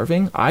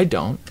starving? I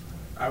don't.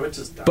 I would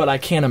just die. But I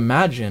can't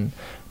imagine.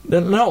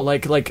 No,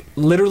 like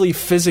literally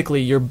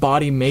physically, your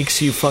body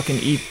makes you fucking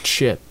eat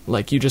shit.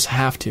 Like, you just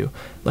have to.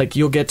 Like,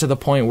 you'll get to the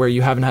point where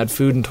you haven't had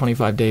food in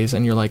 25 days,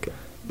 and you're like,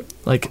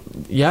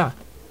 yeah,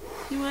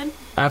 you would?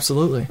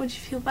 absolutely. Would you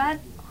feel bad?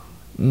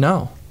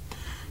 No.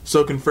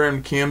 So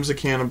confirmed, Cam's a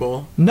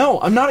cannibal. No,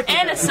 I'm not a...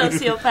 And a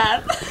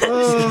sociopath.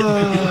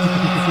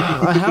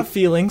 I have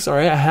feelings,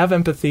 alright? I have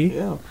empathy,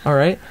 Yeah.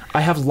 alright?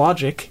 I have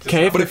logic,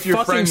 okay? If But you're if your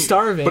fucking friend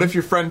starving... But if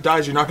your friend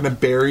dies, you're not gonna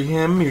bury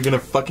him. You're gonna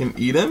fucking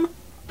eat him.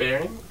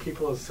 Burying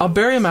people is... I'll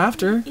bury him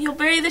after. You'll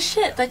bury the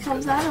shit that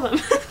comes out of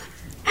him.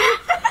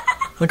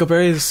 Like, I'll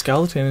bury his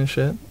skeleton and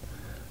shit.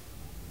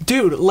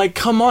 Dude, like,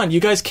 come on. You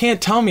guys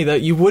can't tell me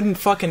that you wouldn't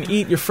fucking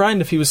eat your friend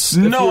if he was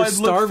starving I'd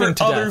look for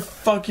to other death.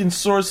 fucking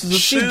sources of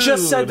She food.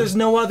 just said there's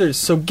no others,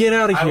 so get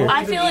out of here.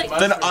 I feel like...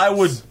 Then I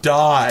would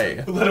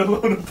die. Let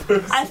alone a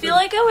person. I feel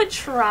like I would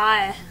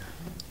try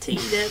to eat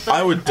it, but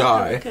I would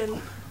die.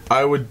 couldn't.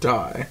 I would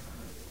die.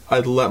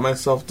 I'd let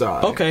myself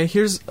die. Okay,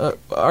 here's...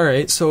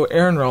 alright, so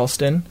Aaron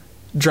Ralston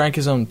drank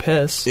his own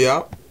piss.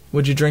 Yeah.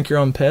 Would you drink your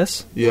own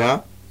piss?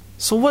 Yeah.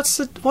 So what's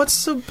the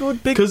big deal?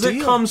 Because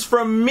it comes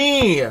from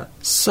me.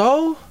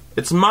 So?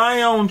 It's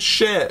my own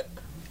shit.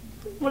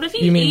 What if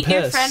You you mean eat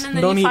your piss. friend and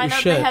then Don't you eat find your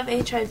out shit. they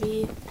have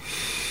HIV?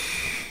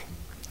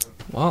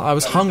 Well, I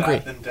was Better hungry.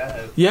 die than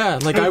dead. Yeah,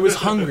 like, I was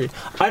hungry.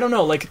 I don't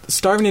know, like,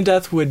 starving to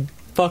death would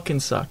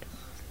fucking suck.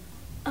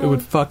 It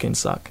would fucking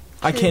suck.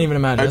 I can't even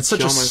imagine. I'd It's such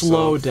a kill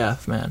slow myself.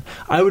 death, man.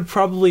 I would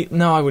probably...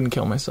 No, I wouldn't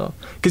kill myself.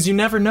 Because you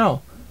never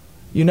know.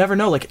 You never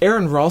know. Like,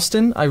 Aaron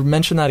Ralston, I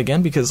mentioned that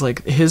again because,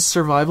 like, his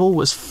survival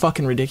was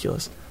fucking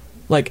ridiculous.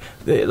 Like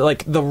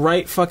the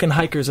right fucking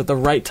hikers at the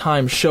right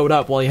time showed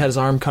up while he had his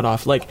arm cut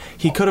off. Like,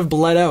 he could have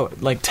bled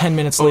out, like, 10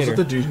 minutes Oh, is later.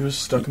 that the dude who was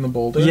stuck in the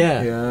boulder?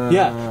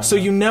 Yeah. So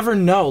you never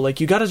know.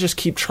 Like, you gotta just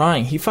keep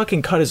trying. He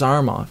fucking cut his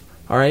arm off.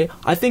 Alright?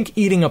 I think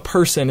eating a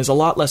person is a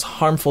lot less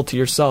harmful to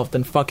yourself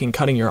than fucking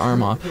cutting your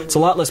arm off. It's a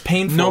lot less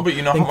painful No, but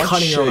you know than how much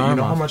cutting shit. your arm You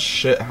know how off. much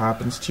shit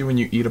happens to you when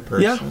you eat a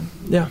person.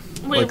 Yeah.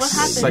 Wait, Like, what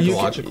happened?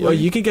 psychologically?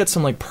 You could get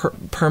some, like,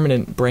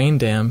 permanent brain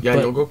dam. Yeah,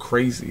 but, you'll go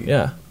crazy.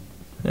 Yeah.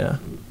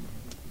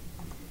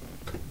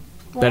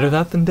 Better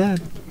that than dead.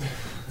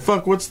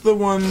 Fuck, there's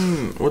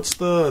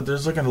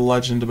like a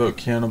legend about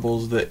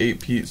cannibals that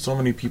ate so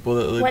many people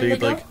that they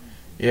Wendigo? like.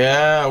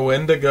 Yeah,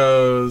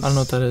 Wendigos. I don't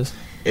know what that is.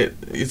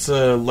 It's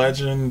a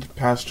legend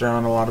passed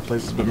around a lot of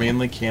places, but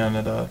mainly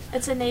Canada.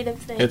 It's a native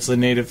thing. It's a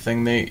native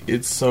thing.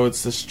 It's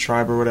this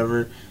tribe or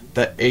whatever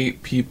that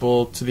ate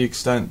people to the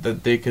extent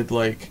that they could,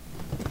 like,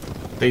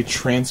 they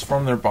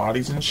transform their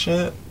bodies and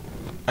shit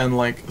and,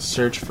 like,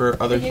 search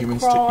for other They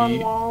humans crawl to on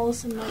eat.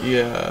 walls and like,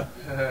 Yeah.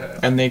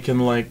 And they can,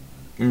 like,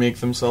 make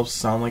themselves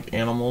sound like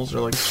animals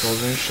or like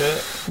children and shit.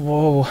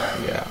 Whoa.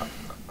 Yeah.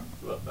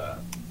 Love that.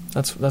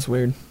 That's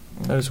weird.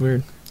 That is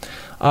weird.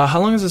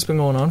 How long has this been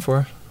going on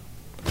for?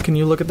 Can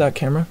you look at that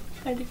camera?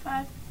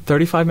 35.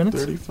 35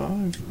 minutes?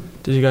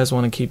 35. Did you guys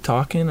want to keep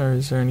talking, or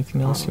is there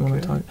anything else you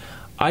want to talk?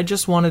 I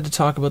just wanted to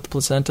talk about the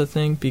placenta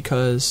thing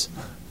because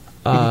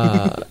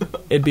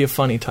it'd be a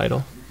funny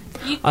title.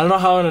 I don't know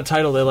how I'm gonna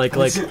title it. Like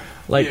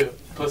You,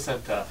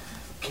 placenta.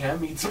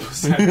 Cam eats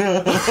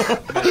placenta.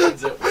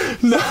 Mentions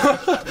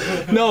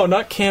it. no,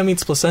 not Cam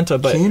eats placenta,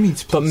 but Cam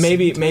eats but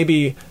maybe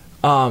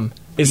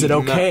is it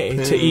Eating that okay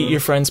to pin. eat your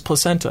friend's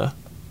placenta?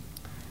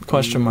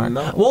 Question mark.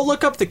 No. We'll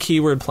look up the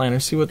keyword planner,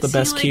 see what the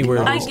best keyword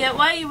I is. get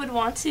why you would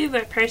want to,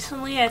 but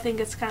personally, I think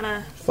it's kind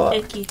of Fuck.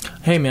 icky.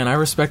 Hey man, I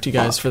respect you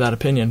guys for that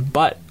opinion,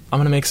 but I'm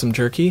gonna make some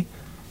jerky,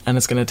 and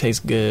it's gonna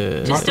taste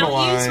good. Just Not gonna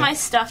don't use lie. my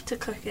stuff to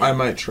cook it. I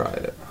might try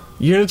it.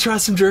 You're gonna try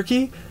some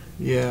jerky,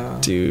 Yeah.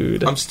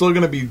 dude? I'm still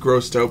gonna be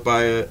grossed out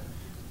by it,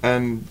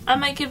 and I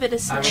might give it a I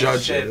sniff. mean,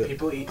 Judge shit, it.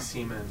 people eat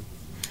semen.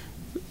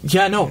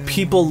 Yeah, no.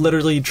 People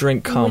literally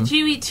drink cum. Would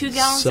you eat 2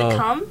 gallons So- of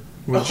cum?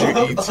 would you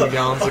eat 2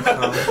 gallons of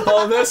cum?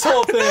 Oh, this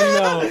whole thing,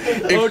 no.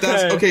 If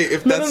that's okay,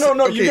 if that's No,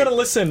 okay, you gotta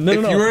listen. No,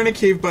 if no. you were in a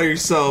cave by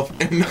yourself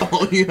and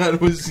all you had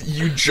was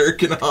you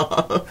jerking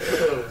off,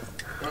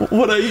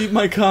 Would I eat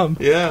my cum?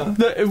 yeah,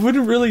 It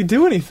wouldn't really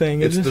do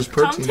anything. It there's just...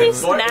 Cum protein in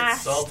tastes it. What? It's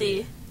nasty.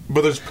 salty.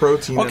 But there's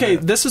protein Okay, in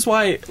it. this is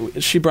why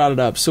she brought it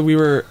up. So we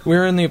were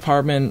in the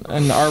apartment,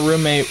 and our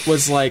roommate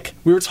was like,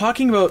 we were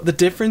talking about the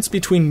difference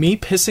between me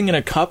pissing in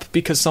a cup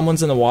because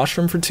someone's in the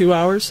washroom for 2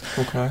 hours,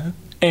 Okay.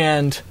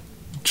 and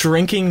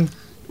drinking.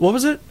 What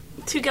was it?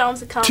 2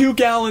 gallons of cum. 2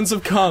 gallons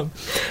of cum.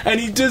 And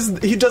he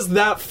does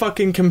that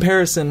fucking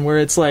comparison where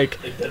it's like,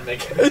 It didn't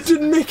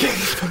make any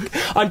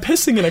I'm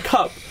pissing in a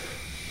cup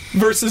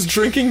versus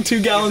drinking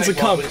 2 gallons of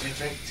cum. Would you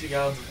drink 2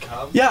 gallons of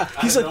cum? Yeah,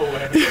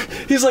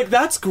 he's like,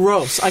 that's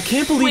gross. I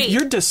can't believe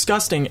you're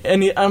disgusting.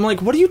 And I'm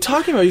like, what are you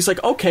talking about? He's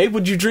like, okay,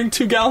 would you drink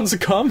 2 gallons of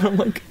cum? I'm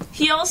like,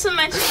 he also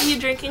mentioned you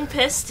drinking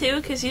piss too,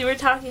 because you were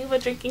talking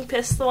about drinking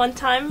piss the one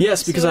time.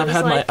 yes, because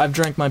I've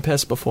drank my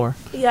piss before.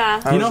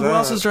 Yeah. You know who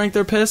else has drank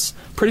their piss?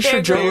 Pretty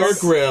sure Bear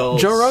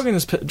Grylls. Joe Rogan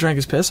has drank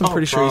his piss. I'm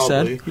pretty sure he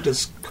said. He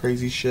does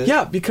crazy shit.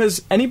 Yeah,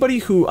 because anybody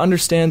who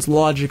understands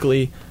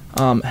logically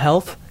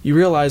health, you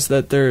realize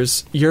that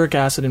there's uric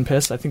acid in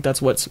piss. I think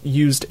that's what's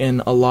used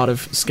in a lot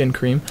of skin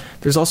cream.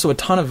 There's also a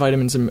ton of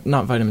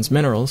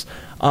minerals,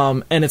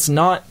 and it's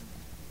not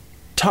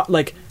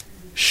like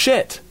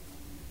shit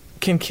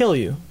can kill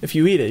you if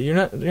you eat it. You're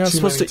not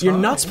supposed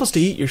to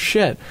eat your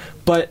shit.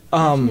 But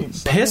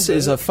piss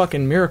is a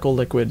fucking miracle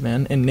liquid,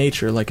 man, in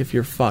nature. Like if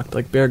you're fucked,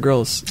 like Bear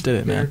Grylls did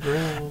it, man.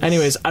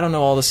 Anyways, I don't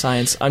know all the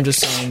science. I'm just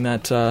saying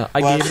that I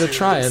gave it a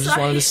try. I just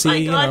wanted to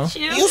see,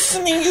 You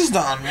sneezed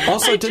on me.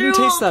 Also, it didn't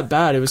taste that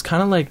bad. It was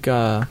kind of like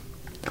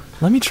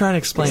let me try and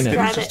explain it.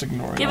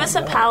 Give us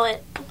a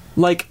palate.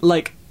 Like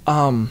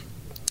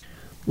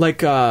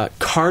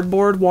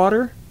cardboard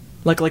water.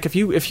 Like if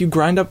you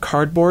grind up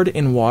cardboard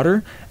in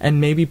water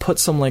and maybe put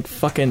some like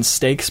fucking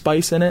steak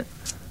spice in it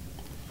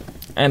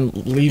and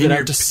leave it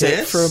out to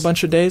sit for a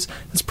bunch of days,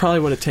 that's probably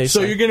what it tastes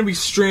like. So you're gonna be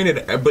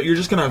stranded, but you're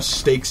just gonna have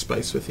steak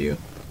spice with you.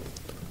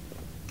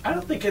 I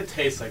don't think it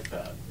tastes like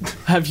that.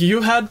 Have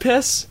you had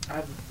piss?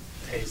 I've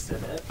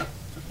tasted it.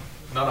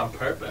 Not on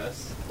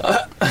purpose.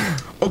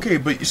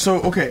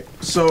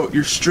 So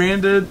you're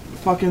stranded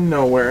fucking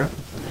nowhere,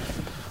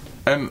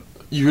 and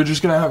you're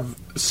just gonna have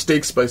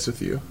steak spice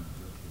with you.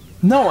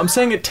 No, I'm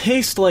saying it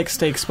tastes like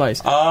steak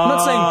spice. I'm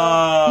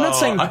not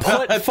saying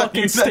put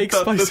fucking steak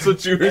spice. That's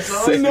what you were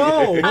saying.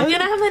 No. I'm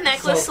gonna have a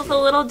necklace with a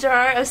little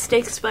jar of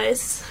steak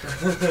spice.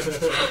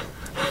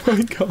 Oh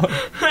my god.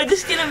 I'm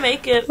just gonna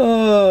make it.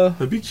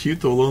 That'd be cute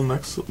though, a little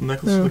necklace with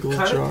like a little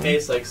Kind jar. of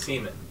tastes like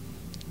semen.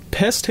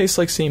 Piss tastes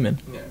like semen.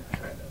 Yeah,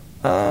 kind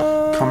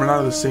of. Coming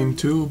out of the same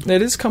tube.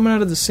 It is coming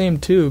out of the same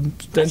tube.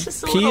 That's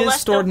just a Pee little is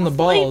stored in the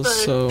balls,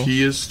 flavor. so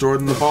Pee is stored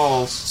in the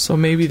balls. so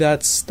maybe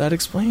that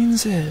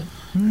explains it.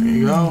 There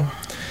you go.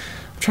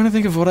 I'm trying to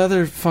think of what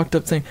other fucked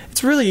up thing.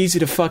 It's really easy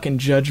to fucking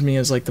judge me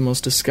as like the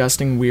most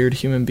disgusting, weird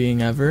human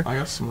being ever. I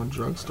got some more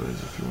drug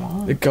stories if you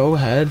want. Go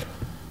ahead.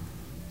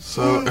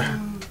 So, this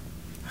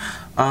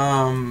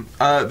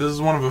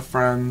is one of a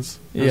friend's.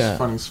 It's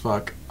funny as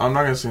fuck. I'm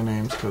not gonna say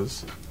names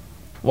because.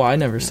 Well, I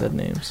never said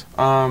names.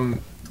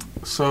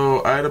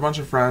 So I had a bunch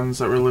of friends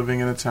that were living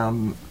in a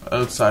town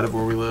outside of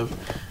where we live,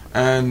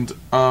 and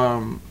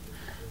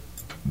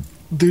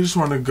they just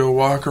wanted to go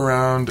walk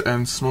around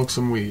and smoke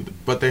some weed,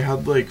 but they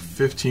had like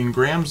 15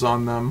 grams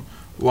on them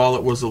while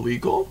it was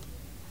illegal.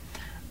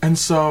 And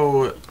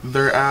so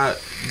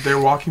they're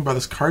walking by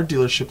this car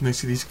dealership and they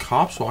see these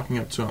cops walking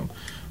up to them.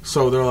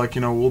 So they're like,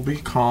 we'll be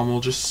calm, we'll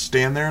just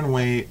stand there and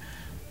wait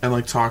and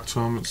like talk to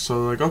them.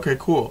 So they're like, okay,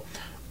 cool.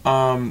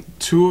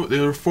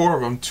 There were 4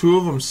 of them. 2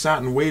 of them sat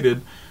and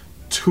waited.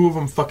 2 of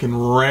them fucking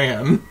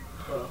ran.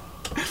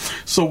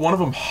 So one of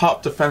them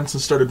hopped a fence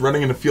and started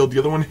running in a field. The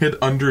other one hid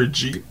under a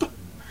Jeep.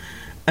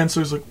 And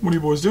so he's like, what are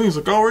you boys doing? He's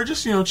like, oh, we're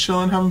just,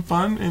 chilling, having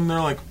fun. And they're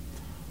like,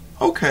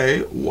 okay,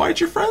 why'd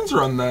your friends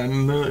run then?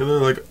 And they're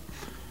like,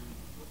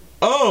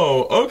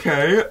 oh,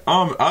 okay,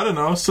 I don't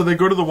know. So they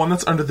go to the one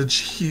that's under the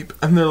Jeep,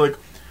 and they're like,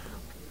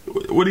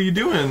 what are you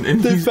doing?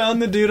 And they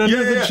found the dude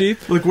under the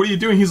Jeep? Like, what are you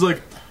doing? He's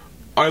like,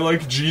 I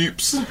like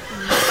Jeeps.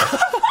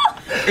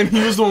 And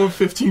he was the one with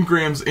 15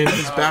 grams in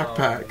his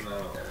backpack.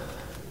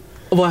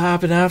 What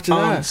happened after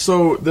that?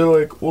 So they're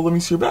like, well, let me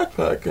see your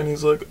backpack. And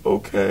he's like,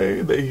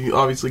 okay. He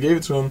obviously gave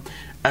it to him.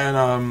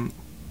 And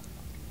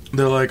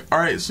they're like, all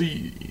right, so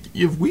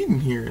you have weed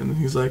in here. And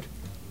he's like,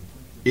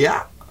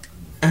 yeah.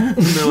 And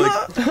they're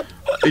like,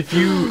 if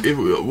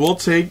we'll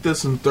take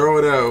this and throw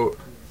it out,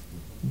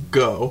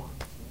 go.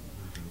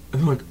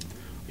 And they're like,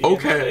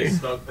 okay. You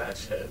smoked that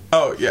shit.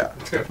 Oh, yeah,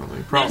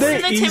 definitely. Probably.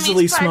 They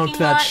easily smoked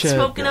that shit.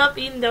 Smoking up,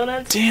 eating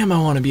donuts. Damn, I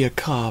want to be a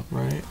cop.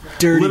 Right.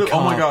 Dirty cop.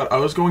 Oh my god, I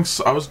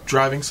was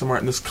driving somewhere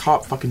and this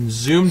cop fucking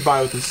zoomed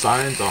by with his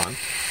sirens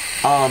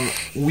on.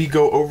 We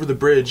go over the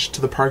bridge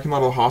to the parking lot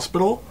of the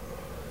hospital.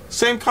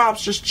 Same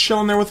cops just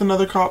chilling there with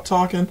another cop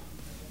talking.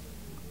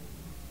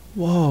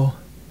 Whoa.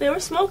 They were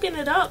smoking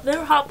it up. They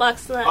were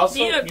hotboxing that Also,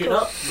 vehicle. you're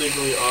not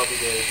legally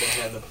obligated to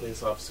hand the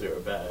police officer a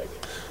bag.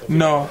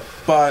 No,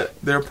 but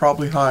they're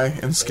probably high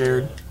and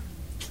scared.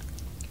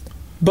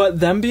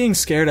 But them being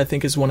scared, I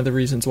think, is one of the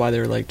reasons why they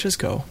were like, just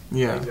go.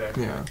 Yeah,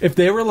 Exactly. yeah. If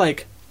they were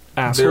like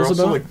assholes They're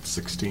also about like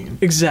 16.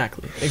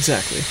 Exactly.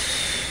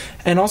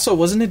 And also,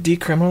 wasn't it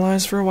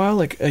decriminalized for a while?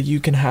 Like, you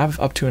can have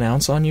up to an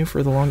ounce on you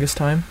for the longest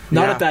time.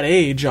 Not Yeah. at that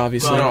age,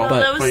 obviously, Well, No, but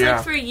that was like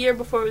yeah. for a year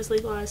before it was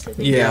legalized, I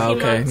think. yeah, 15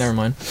 okay, months. never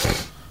mind.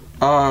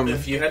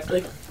 If you had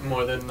like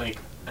more than like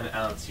an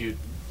ounce,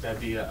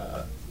 that'd be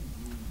a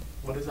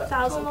what is that?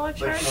 $1,000 called?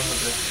 charge?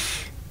 Like,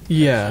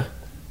 Yeah.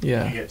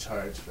 Yeah. You get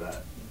charged for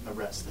that.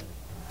 Arrested.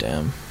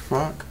 Damn.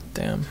 Fuck.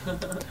 Damn.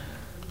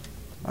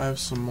 I have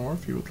some more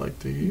if you would like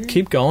to hear.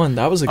 Keep going.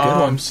 That was a good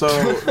one. So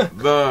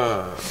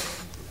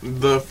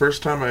the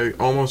first time I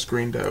almost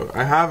greened out.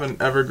 I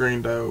haven't ever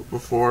greened out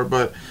before,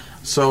 but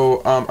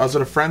so I was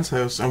at a friend's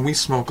house and we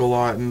smoke a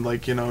lot and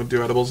like, you know,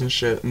 do edibles and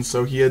shit. And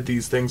so he had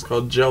these things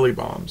called jelly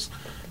bombs.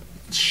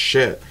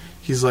 Shit.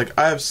 He's like,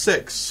 I have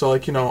 6, so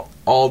like, you know,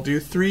 I'll do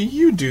 3,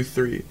 you do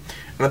 3.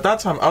 And at that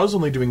time I was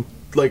only doing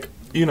like,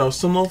 you know,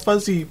 some little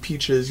fuzzy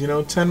peaches, you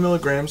know, 10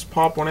 milligrams,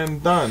 pop one in,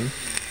 done.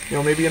 You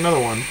know, maybe another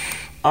one.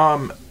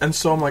 And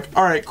so I'm like,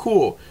 alright,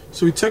 cool.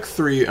 So we took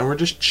 3 and we're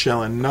just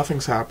chilling,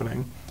 nothing's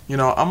happening. You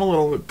know, I'm a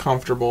little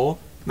comfortable.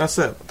 That's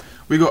it.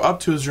 We go up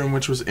to his room,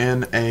 which was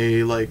in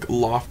a like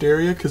loft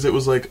area, because it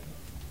was like,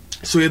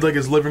 so he had like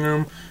his living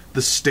room,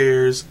 the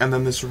stairs, and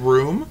then this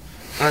room,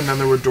 and then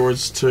there were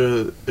doors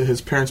to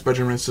his parents'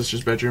 bedroom and his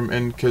sister's bedroom,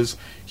 and because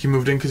he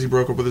moved in because he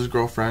broke up with his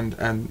girlfriend,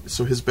 and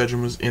so his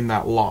bedroom was in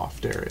that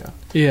loft area.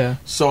 Yeah.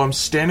 So I'm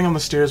standing on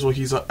the stairs while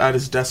he's at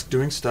his desk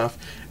doing stuff,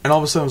 and all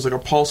of a sudden it was like a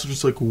pulse was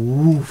just like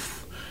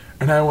woof,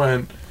 and I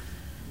went,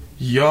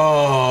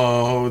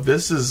 yo,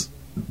 this is,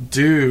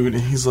 dude.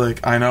 And he's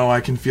like, I know,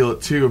 I can feel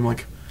it too. I'm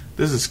like,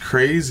 this is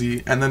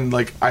crazy. And then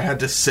like I had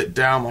to sit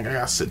down, like I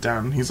gotta sit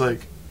down. And he's like,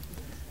 do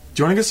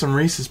you want to get some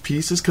Reese's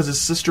Pieces? Because his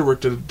sister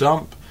worked at a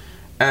dump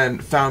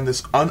and found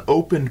this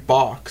unopened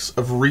box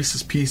of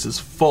Reese's Pieces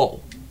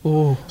full.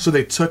 Oh. So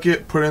they took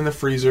it, put it in the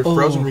freezer.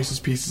 Frozen Reese's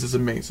Pieces is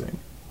amazing.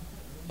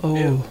 Oh.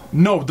 Ew.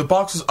 No, the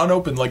box was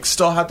unopened, like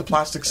still had the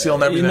plastic seal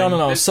and everything.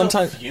 No.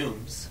 Sometimes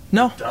fumes.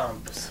 No.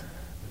 Dumps.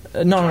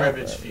 No.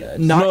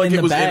 Not like in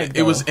it the bag.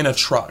 it was in a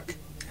truck.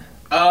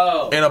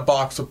 Oh. In a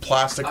box of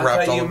plastic I wrapped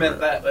thought all you over meant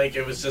it. that like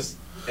it was just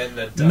in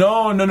the dump.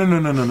 No.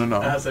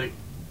 I was like,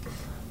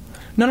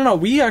 No.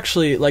 We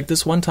actually, like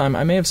this one time,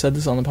 I may have said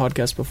this on the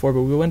podcast before,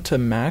 but we went to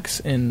Max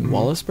in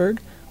Wallaceburg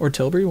or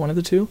Tilbury, one of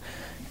the two,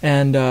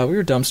 and we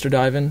were dumpster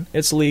diving.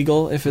 It's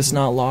legal. If it's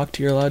not locked,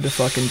 you're allowed to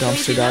fucking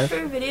dumpster dive.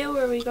 Can we do that for a video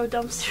where we go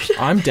dumpster dive?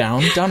 I'm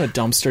down a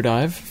dumpster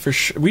dive for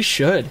sure. We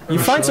should. You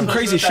find some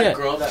crazy that shit.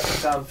 Girl that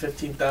found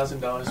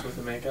 $15,000 worth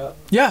of makeup.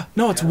 Yeah,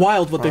 no, it's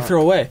wild what they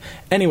throw away.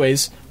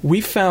 Anyways, we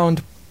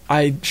found,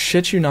 I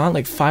shit you not,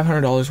 like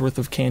 $500 worth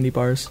of candy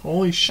bars.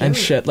 Holy shit. And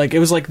shit. Like, it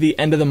was like the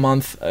end of the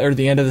month, or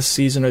the end of the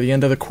season, or the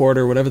end of the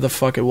quarter, whatever the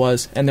fuck it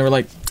was. And they were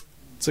like,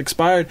 it's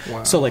expired.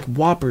 Wow. So, like,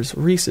 Whoppers,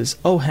 Reese's,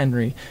 Oh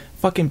Henry,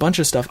 fucking bunch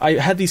of stuff. I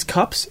had these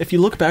cups. If you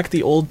look back at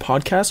the old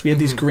podcast, we had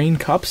these green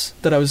cups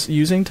that I was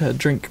using to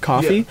drink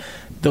coffee. Yeah.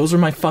 Those were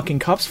my fucking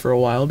cups for a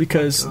while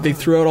because they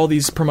threw out all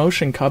these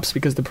promotion cups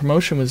because the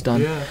promotion was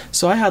done. Yeah.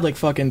 So I had like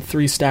fucking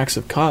 3 stacks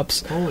of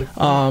cups. Holy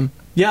fuck.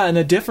 Yeah, and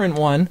a different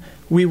one,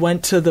 we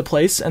went to the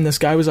place and this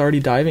guy was already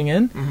diving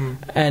in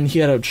and he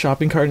had a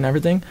shopping cart and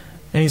everything.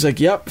 And he's like,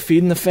 yep,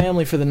 feeding the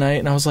family for the night.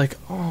 And I was like,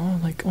 oh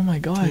my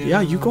God.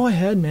 Yeah, you go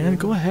ahead, man.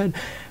 Go ahead.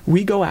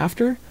 We go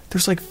after.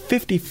 There's like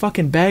 50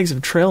 fucking bags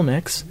of trail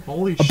mix.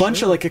 Holy shit. A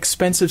bunch of like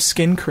expensive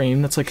skin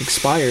cream that's like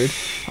expired.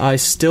 I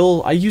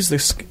used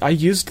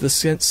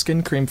the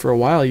skin cream for a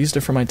while. I used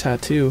it for my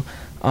tattoo.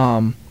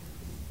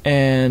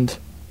 And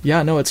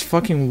yeah, no, it's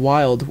fucking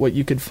wild what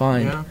you could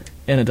find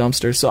in a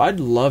dumpster. So I'd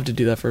love to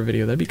do that for a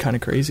video. That'd be kind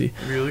of crazy.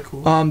 Really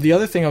cool. The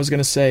other thing I was going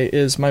to say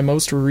is my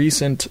most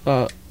recent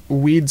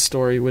weed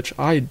story, which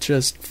I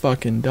just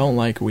fucking don't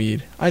like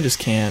weed. I just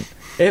can't.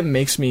 It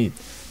makes me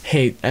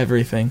hate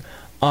everything.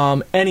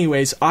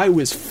 Anyways, I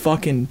was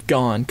fucking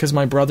gone because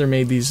my brother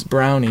made these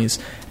brownies,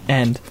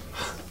 and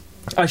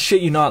I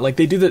shit you not, like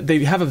they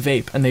have a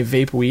vape and they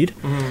vape weed.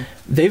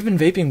 They've been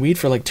vaping weed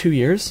for like 2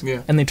 years,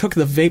 and they took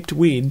the vaped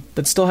weed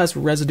that still has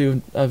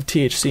residue of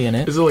THC in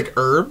it. Is it like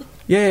herb?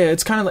 Yeah,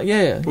 it's kind of like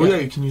Well, yeah,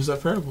 you can use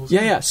that for edibles.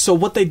 Yeah. So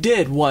what they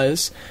did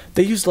was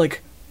they used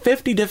like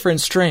 50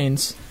 different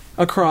strains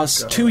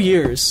across 2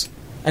 years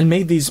and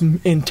made these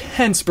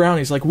intense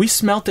brownies. Like, we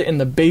smelt it in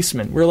the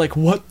basement. We're like,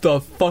 what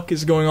the fuck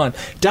is going on?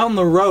 Down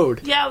the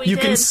road, you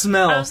can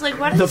smell I was like,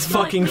 why does the it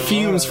smell fucking like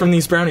fumes from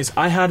these brownies.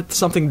 I had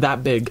something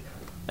that big.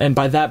 And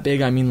by that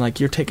big, I mean, like,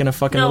 you're taking a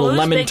fucking little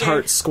lemon bigger.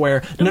 tart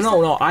square.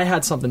 No, I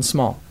had something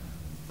small.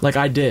 Like,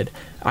 I did.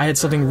 I had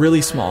something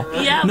really small.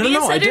 Yeah, me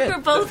and Cedric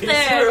were both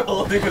there. The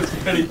whole thing was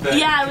pretty big.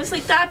 Yeah, it was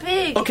like that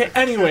big. Okay,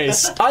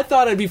 anyways, I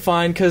thought I'd be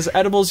fine because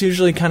edibles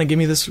usually kind of give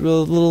me this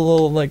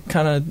little like,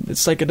 kind of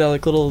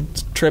psychedelic little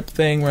trip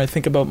thing where I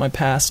think about my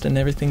past and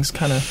everything's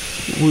kind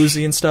of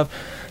woozy and stuff.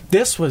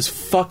 This was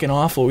fucking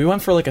awful. We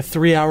went for like a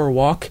 3-hour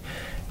walk,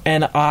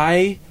 and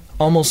I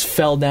almost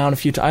fell down a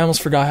few times. I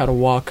almost forgot how to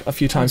walk a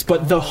few times.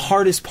 But the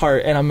hardest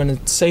part, and I'm going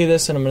to say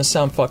this and I'm going to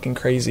sound fucking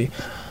crazy,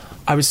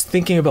 I was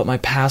thinking about my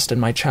past and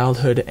my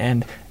childhood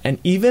and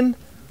even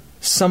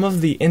some of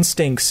the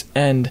instincts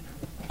and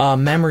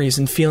memories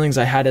and feelings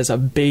I had as a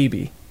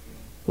baby.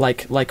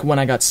 Like when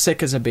I got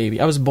sick as a baby.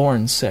 I was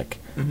born sick.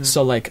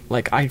 So like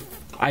I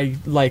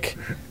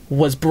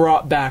was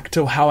brought back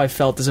to how I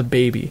felt as a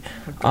baby,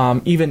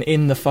 even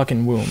in the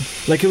fucking womb.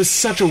 Like, it was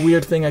such a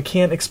weird thing. I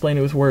can't explain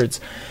it with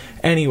words.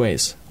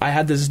 Anyways, I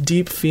had this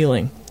deep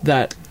feeling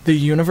that the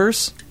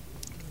universe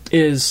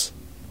is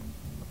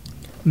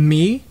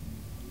me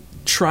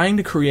trying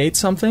to create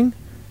something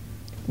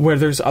where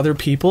there's other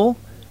people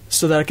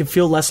so that I can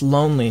feel less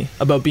lonely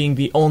about being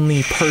the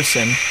only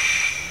person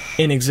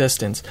in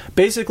existence.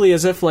 Basically,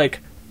 as if, like,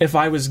 if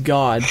I was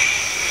God,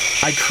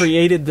 I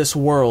created this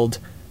world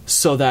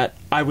so that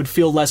I would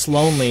feel less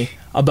lonely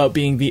about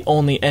being the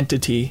only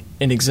entity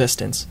in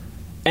existence.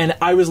 And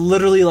I was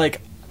literally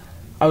like,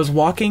 I was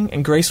walking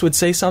and Grace would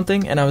say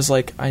something and I was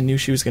like, I knew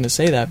she was going to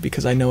say that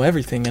because I know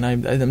everything and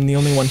I'm the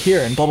only one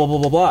here and blah, blah, blah,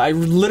 blah, blah. I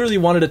literally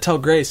wanted to tell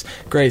Grace,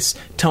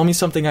 tell me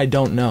something I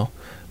don't know,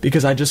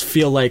 because I just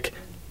feel like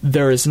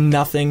there is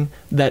nothing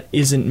that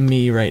isn't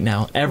me right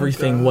now.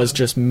 Everything was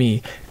just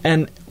me.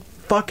 And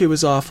fuck, it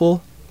was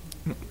awful.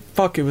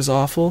 Fuck, it was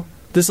awful.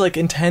 This, like,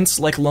 intense,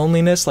 like,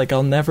 loneliness, like,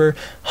 I'll never...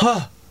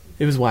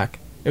 It was whack.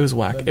 It was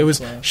whack. It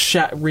was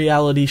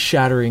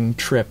reality-shattering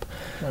trip.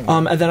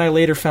 And then I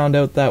later found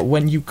out that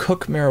when you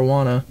cook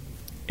marijuana,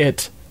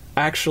 it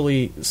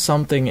actually,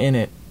 something in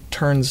it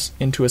turns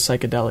into a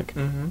psychedelic.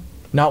 Mm-hmm.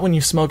 Not when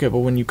you smoke it, but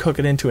when you cook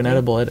it into an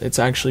edible, it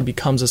actually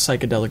becomes a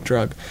psychedelic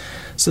drug.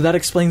 So that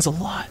explains a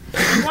lot.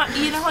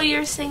 You know how you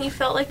were saying you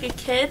felt like a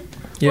kid?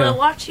 Yeah. When I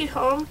watched you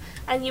home,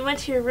 and you went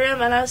to your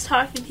room, and I was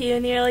talking to you,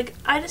 and you're like,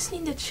 I just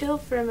need to chill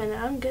for a minute.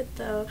 I'm good,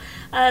 though.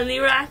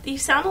 You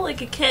sounded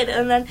like a kid,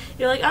 and then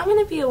you're like, I'm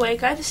going to be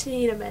awake. I just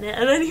need a minute.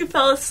 And then you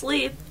fell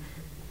asleep.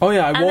 Oh,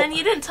 yeah. And then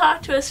you didn't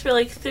talk to us for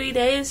like 3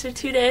 days or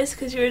 2 days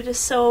because you were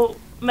just so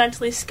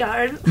mentally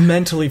scarred.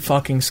 Mentally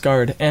fucking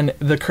scarred. And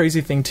the crazy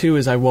thing, too,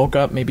 is I woke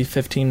up maybe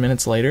 15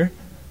 minutes later,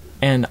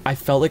 and I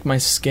felt like my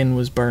skin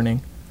was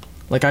burning.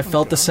 Like, I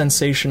felt the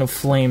sensation of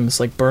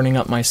flames, like, burning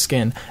up my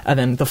skin. And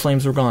then the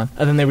flames were gone.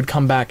 And then they would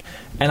come back.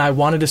 And I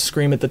wanted to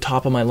scream at the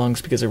top of my lungs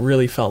because it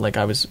really felt like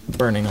I was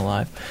burning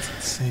alive.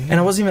 And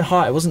it wasn't even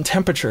hot. It wasn't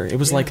temperature. It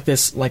was like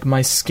this, like,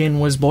 my skin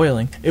was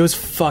boiling. It was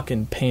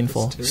fucking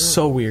painful.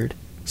 So weird.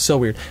 So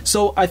weird.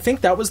 So I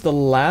think that was the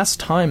last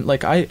time,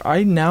 like,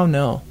 I now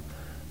know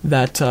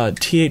that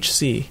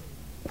THC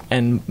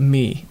and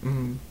me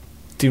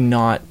do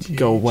not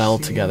go well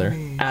together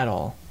at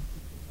all.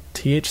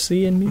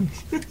 THC and me?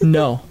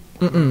 No.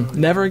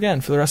 Never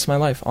again for the rest of my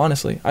life,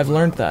 honestly. I've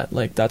learned that.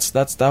 Like,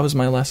 that was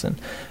my lesson.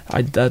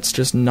 That's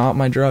just not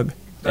my drug.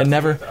 It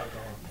never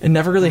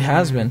really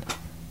has been.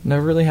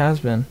 Never really has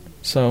been.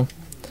 So,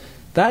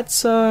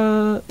 that's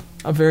a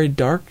very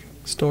dark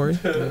story,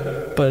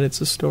 but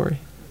it's a story.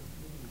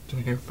 Do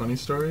you hear a funny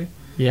story?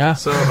 Yeah.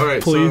 So,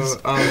 alright, please.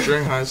 So,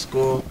 during high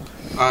school,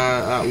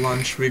 at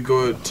lunch, we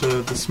go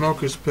to the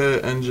smoker's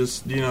pit and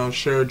just,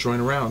 share a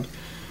joint around.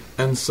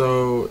 And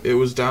so it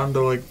was down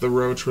to, like, the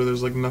roach where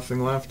there's, like,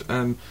 nothing left,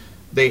 and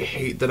they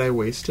hate that I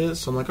waste it,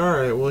 so I'm like,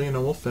 alright, well,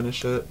 we'll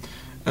finish it.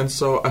 And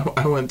so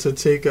I went to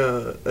take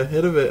a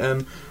hit of it,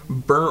 and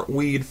burnt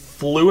weed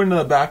flew into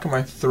the back of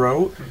my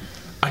throat.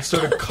 I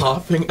started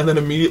coughing, and then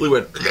immediately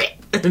went,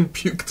 and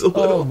puked a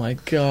little. Oh my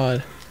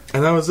god.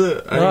 And that was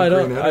it.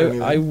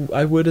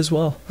 I would as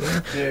well.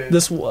 Yeah.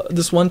 This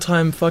one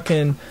time,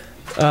 fucking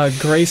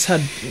Grace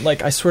had,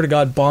 like, I swear to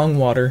God, bong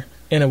water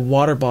in a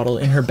water bottle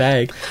in her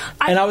bag,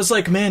 and I was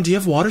like, "Man, do you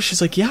have water?" She's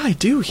like, "Yeah, I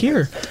do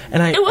here."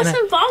 And it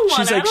wasn't bong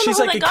water. She's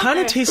like, it kind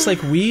of tastes like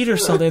weed or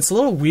something. It's a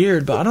little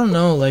weird, but I don't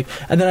know. Like,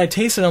 and then I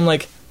taste it. I'm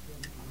like,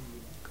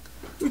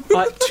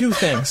 two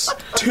things.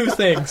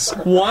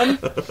 One,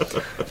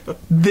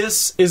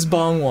 this is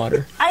bong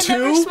water. I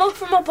never smoked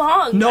from a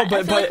bong. No, I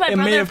but feel like my it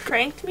brother may have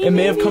pranked me. It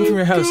may have come from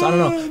your house. I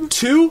don't know.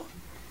 Two,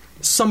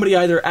 somebody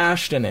either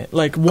ashed in it.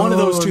 Like, one of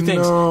those two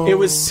things. No. It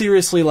was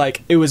seriously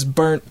like, it was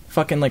burnt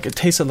fucking, like, it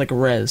tasted like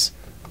res.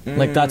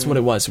 Like, that's what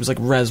it was. It was like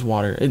res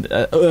water. It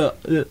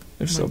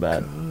was so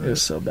bad. God. It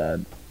was so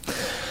bad.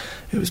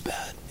 It was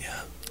bad,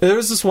 yeah. There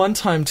was this one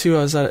time, too,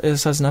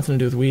 this has nothing to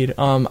do with weed.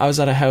 I was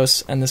at a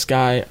house, and this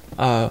guy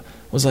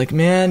was like,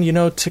 man,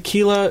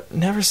 tequila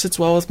never sits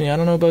well with me. I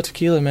don't know about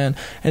tequila, man.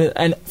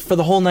 And for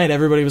the whole night,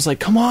 everybody was like,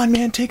 come on,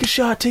 man, take a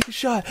shot. And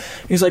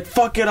he's like,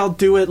 fuck it, I'll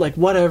do it. Like,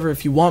 whatever,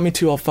 if you want me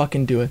to, I'll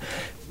fucking do it.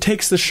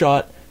 Takes the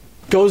shot,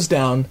 goes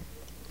down,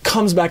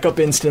 comes back up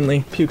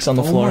instantly, pukes on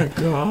the floor. Oh my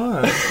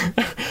god.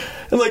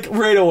 And, like,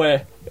 right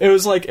away. It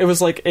was like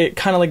it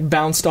kind of like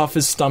bounced off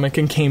his stomach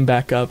and came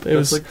back up. It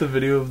was like the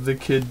video of the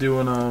kid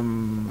doing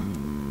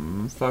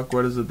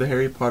what is it? The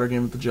Harry Potter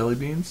game with the jelly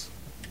beans.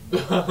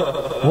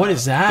 What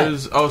is that?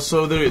 There's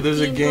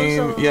a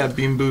game. Yeah,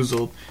 Bean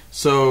Boozled.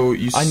 So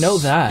I know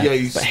that.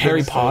 Yeah, but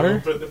Harry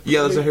Potter.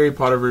 Yeah, there's a Harry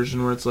Potter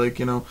version where it's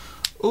like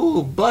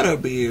ooh,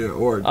 butterbeer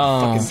or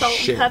fucking salt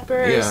shit. and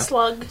pepper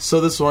slug.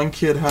 So this one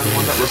kid had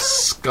one that was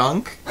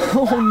skunk.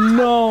 Oh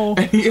no!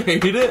 And he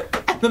ate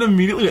it, and then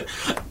immediately,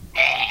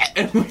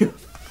 and like a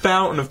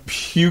fountain of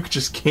puke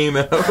just came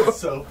out.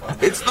 So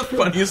funny. It's the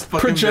funniest fucking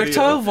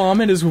projectile video.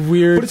 vomit is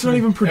weird. But it's not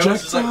even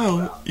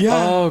projectile. Yeah.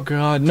 Oh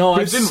god, no!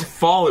 But it didn't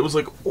fall. It was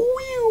like,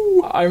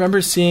 ooh. I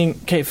remember seeing.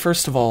 Okay,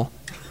 first of all,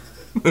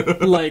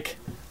 like,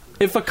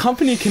 if a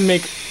company can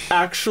make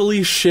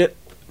actually shit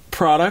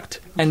product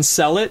and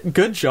sell it,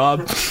 good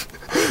job.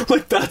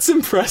 Like, that's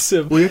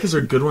impressive. Well, yeah, because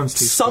their good ones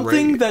taste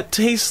Something great. that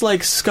tastes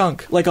like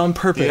skunk, like on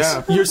purpose.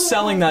 Yeah. You're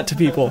selling that to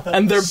people,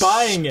 and they're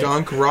buying it.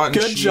 Skunk, rotten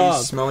Good cheese,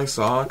 job. smelling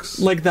socks.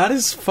 Like, that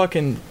is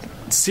fucking...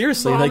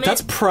 Seriously, like, Vomit.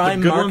 that's The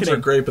prime good ones marketing. are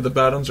great, but the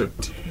bad ones are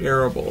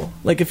terrible.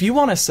 Like, if you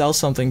want to sell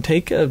something,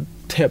 take a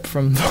tip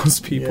from those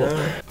people.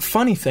 Yeah.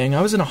 Funny thing,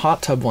 I was in a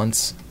hot tub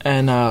once,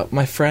 and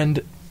my friend's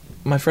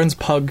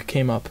pug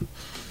came up,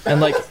 and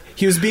like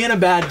he was being a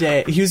bad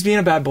boy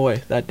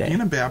that day,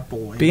 Being a bad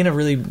boy. being a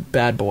really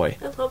bad boy.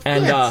 I love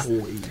And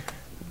that.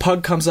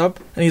 pug comes up,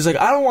 and he's like,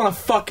 "I don't want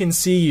to fucking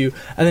see you,"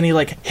 and then he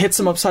like hits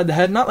him upside the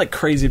head, not like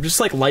crazy, but just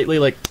like lightly,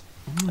 like,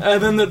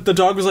 and then the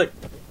dog was like,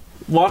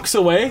 walks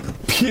away,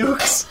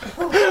 pukes,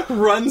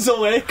 runs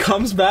away,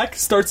 comes back,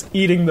 starts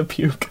eating the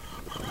puke.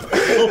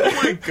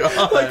 Oh my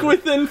god. Like,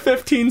 within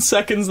 15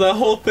 seconds, that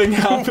whole thing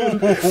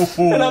happened.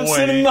 And I'm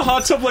sitting in the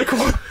hot tub like,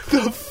 what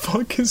the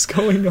fuck is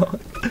going on?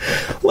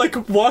 Like,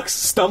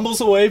 stumbles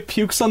away,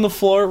 pukes on the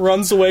floor,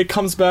 runs away,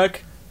 comes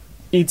back,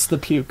 eats the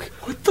puke.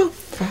 What the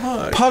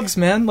fuck? Pugs,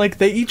 man, like,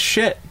 they eat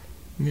shit.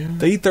 Yeah.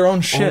 They eat their own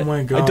shit. Oh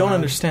my God. I don't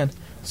understand.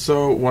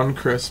 So, one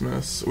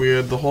Christmas, we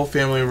had the whole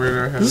family over at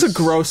our house. This is a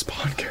gross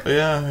podcast.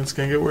 Yeah, it's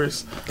gonna get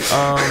worse.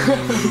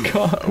 Oh,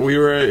 God.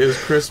 It was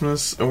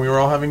Christmas, and we were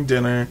all having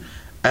dinner,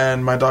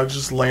 and my dog's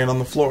just laying on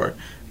the floor.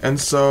 And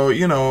so,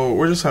 you know,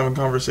 we're just having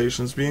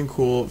conversations, being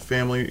cool,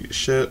 family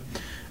shit,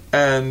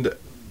 and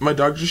my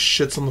dog just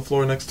shits on the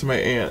floor next to my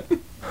aunt.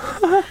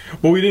 But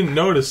we didn't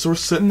notice, so we're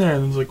sitting there,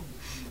 and it's like,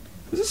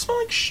 does it smell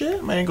like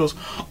shit? My aunt goes,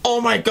 oh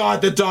my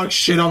god, the dog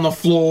shit on the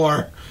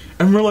floor!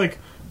 And we're like,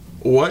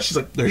 what? She's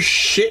like, there's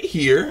shit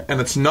here,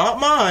 and it's not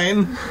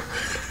mine.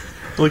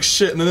 We're like,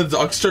 shit, and then the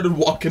dog started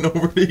walking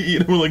over to eat,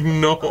 and we're like,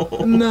 no.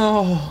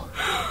 No.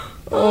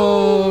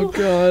 Oh,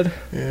 God.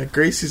 Yeah,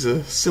 Gracie's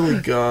a silly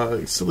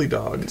dog.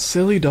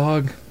 Silly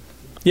dog.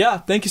 Yeah,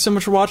 thank you so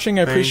much for watching.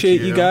 I appreciate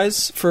you you.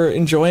 guys for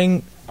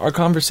enjoying our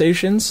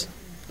conversations.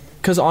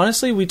 Because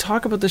honestly, we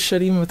talk about this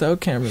shit even without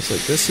cameras.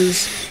 Like, this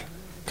is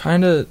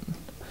kind of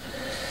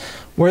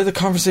where the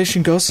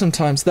conversation goes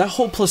sometimes. That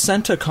whole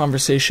placenta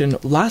conversation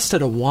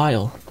lasted a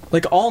while.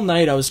 Like, all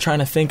night I was trying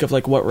to think of,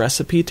 like, what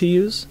recipe to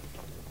use.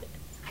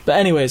 But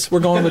anyways,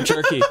 we're going with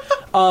jerky.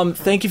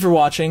 Thank you for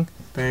watching.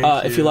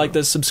 If you like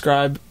this,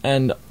 subscribe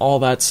and all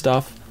that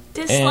stuff.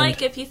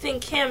 Dislike if you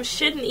think Cam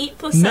shouldn't eat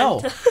placenta.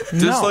 No.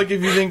 Dislike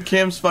if you think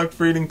Cam's fucked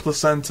for eating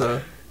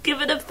placenta. Give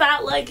it a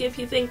fat like if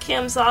you think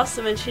Cam's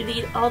awesome and should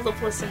eat all the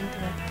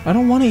placenta. I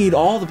don't want to eat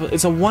all the...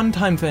 It's a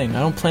one-time thing. I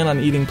don't plan on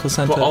eating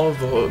placenta. But all of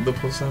the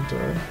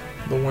placenta.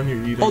 The one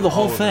you're eating. Oh, the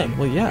whole all of thing. it.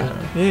 Well, yeah.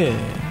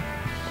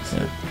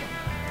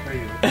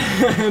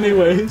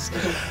 Anyways,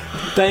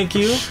 thank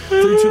you.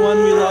 3, 2, 1,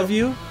 we love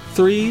you.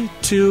 3,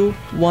 2,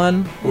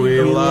 1,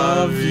 We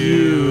love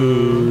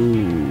you.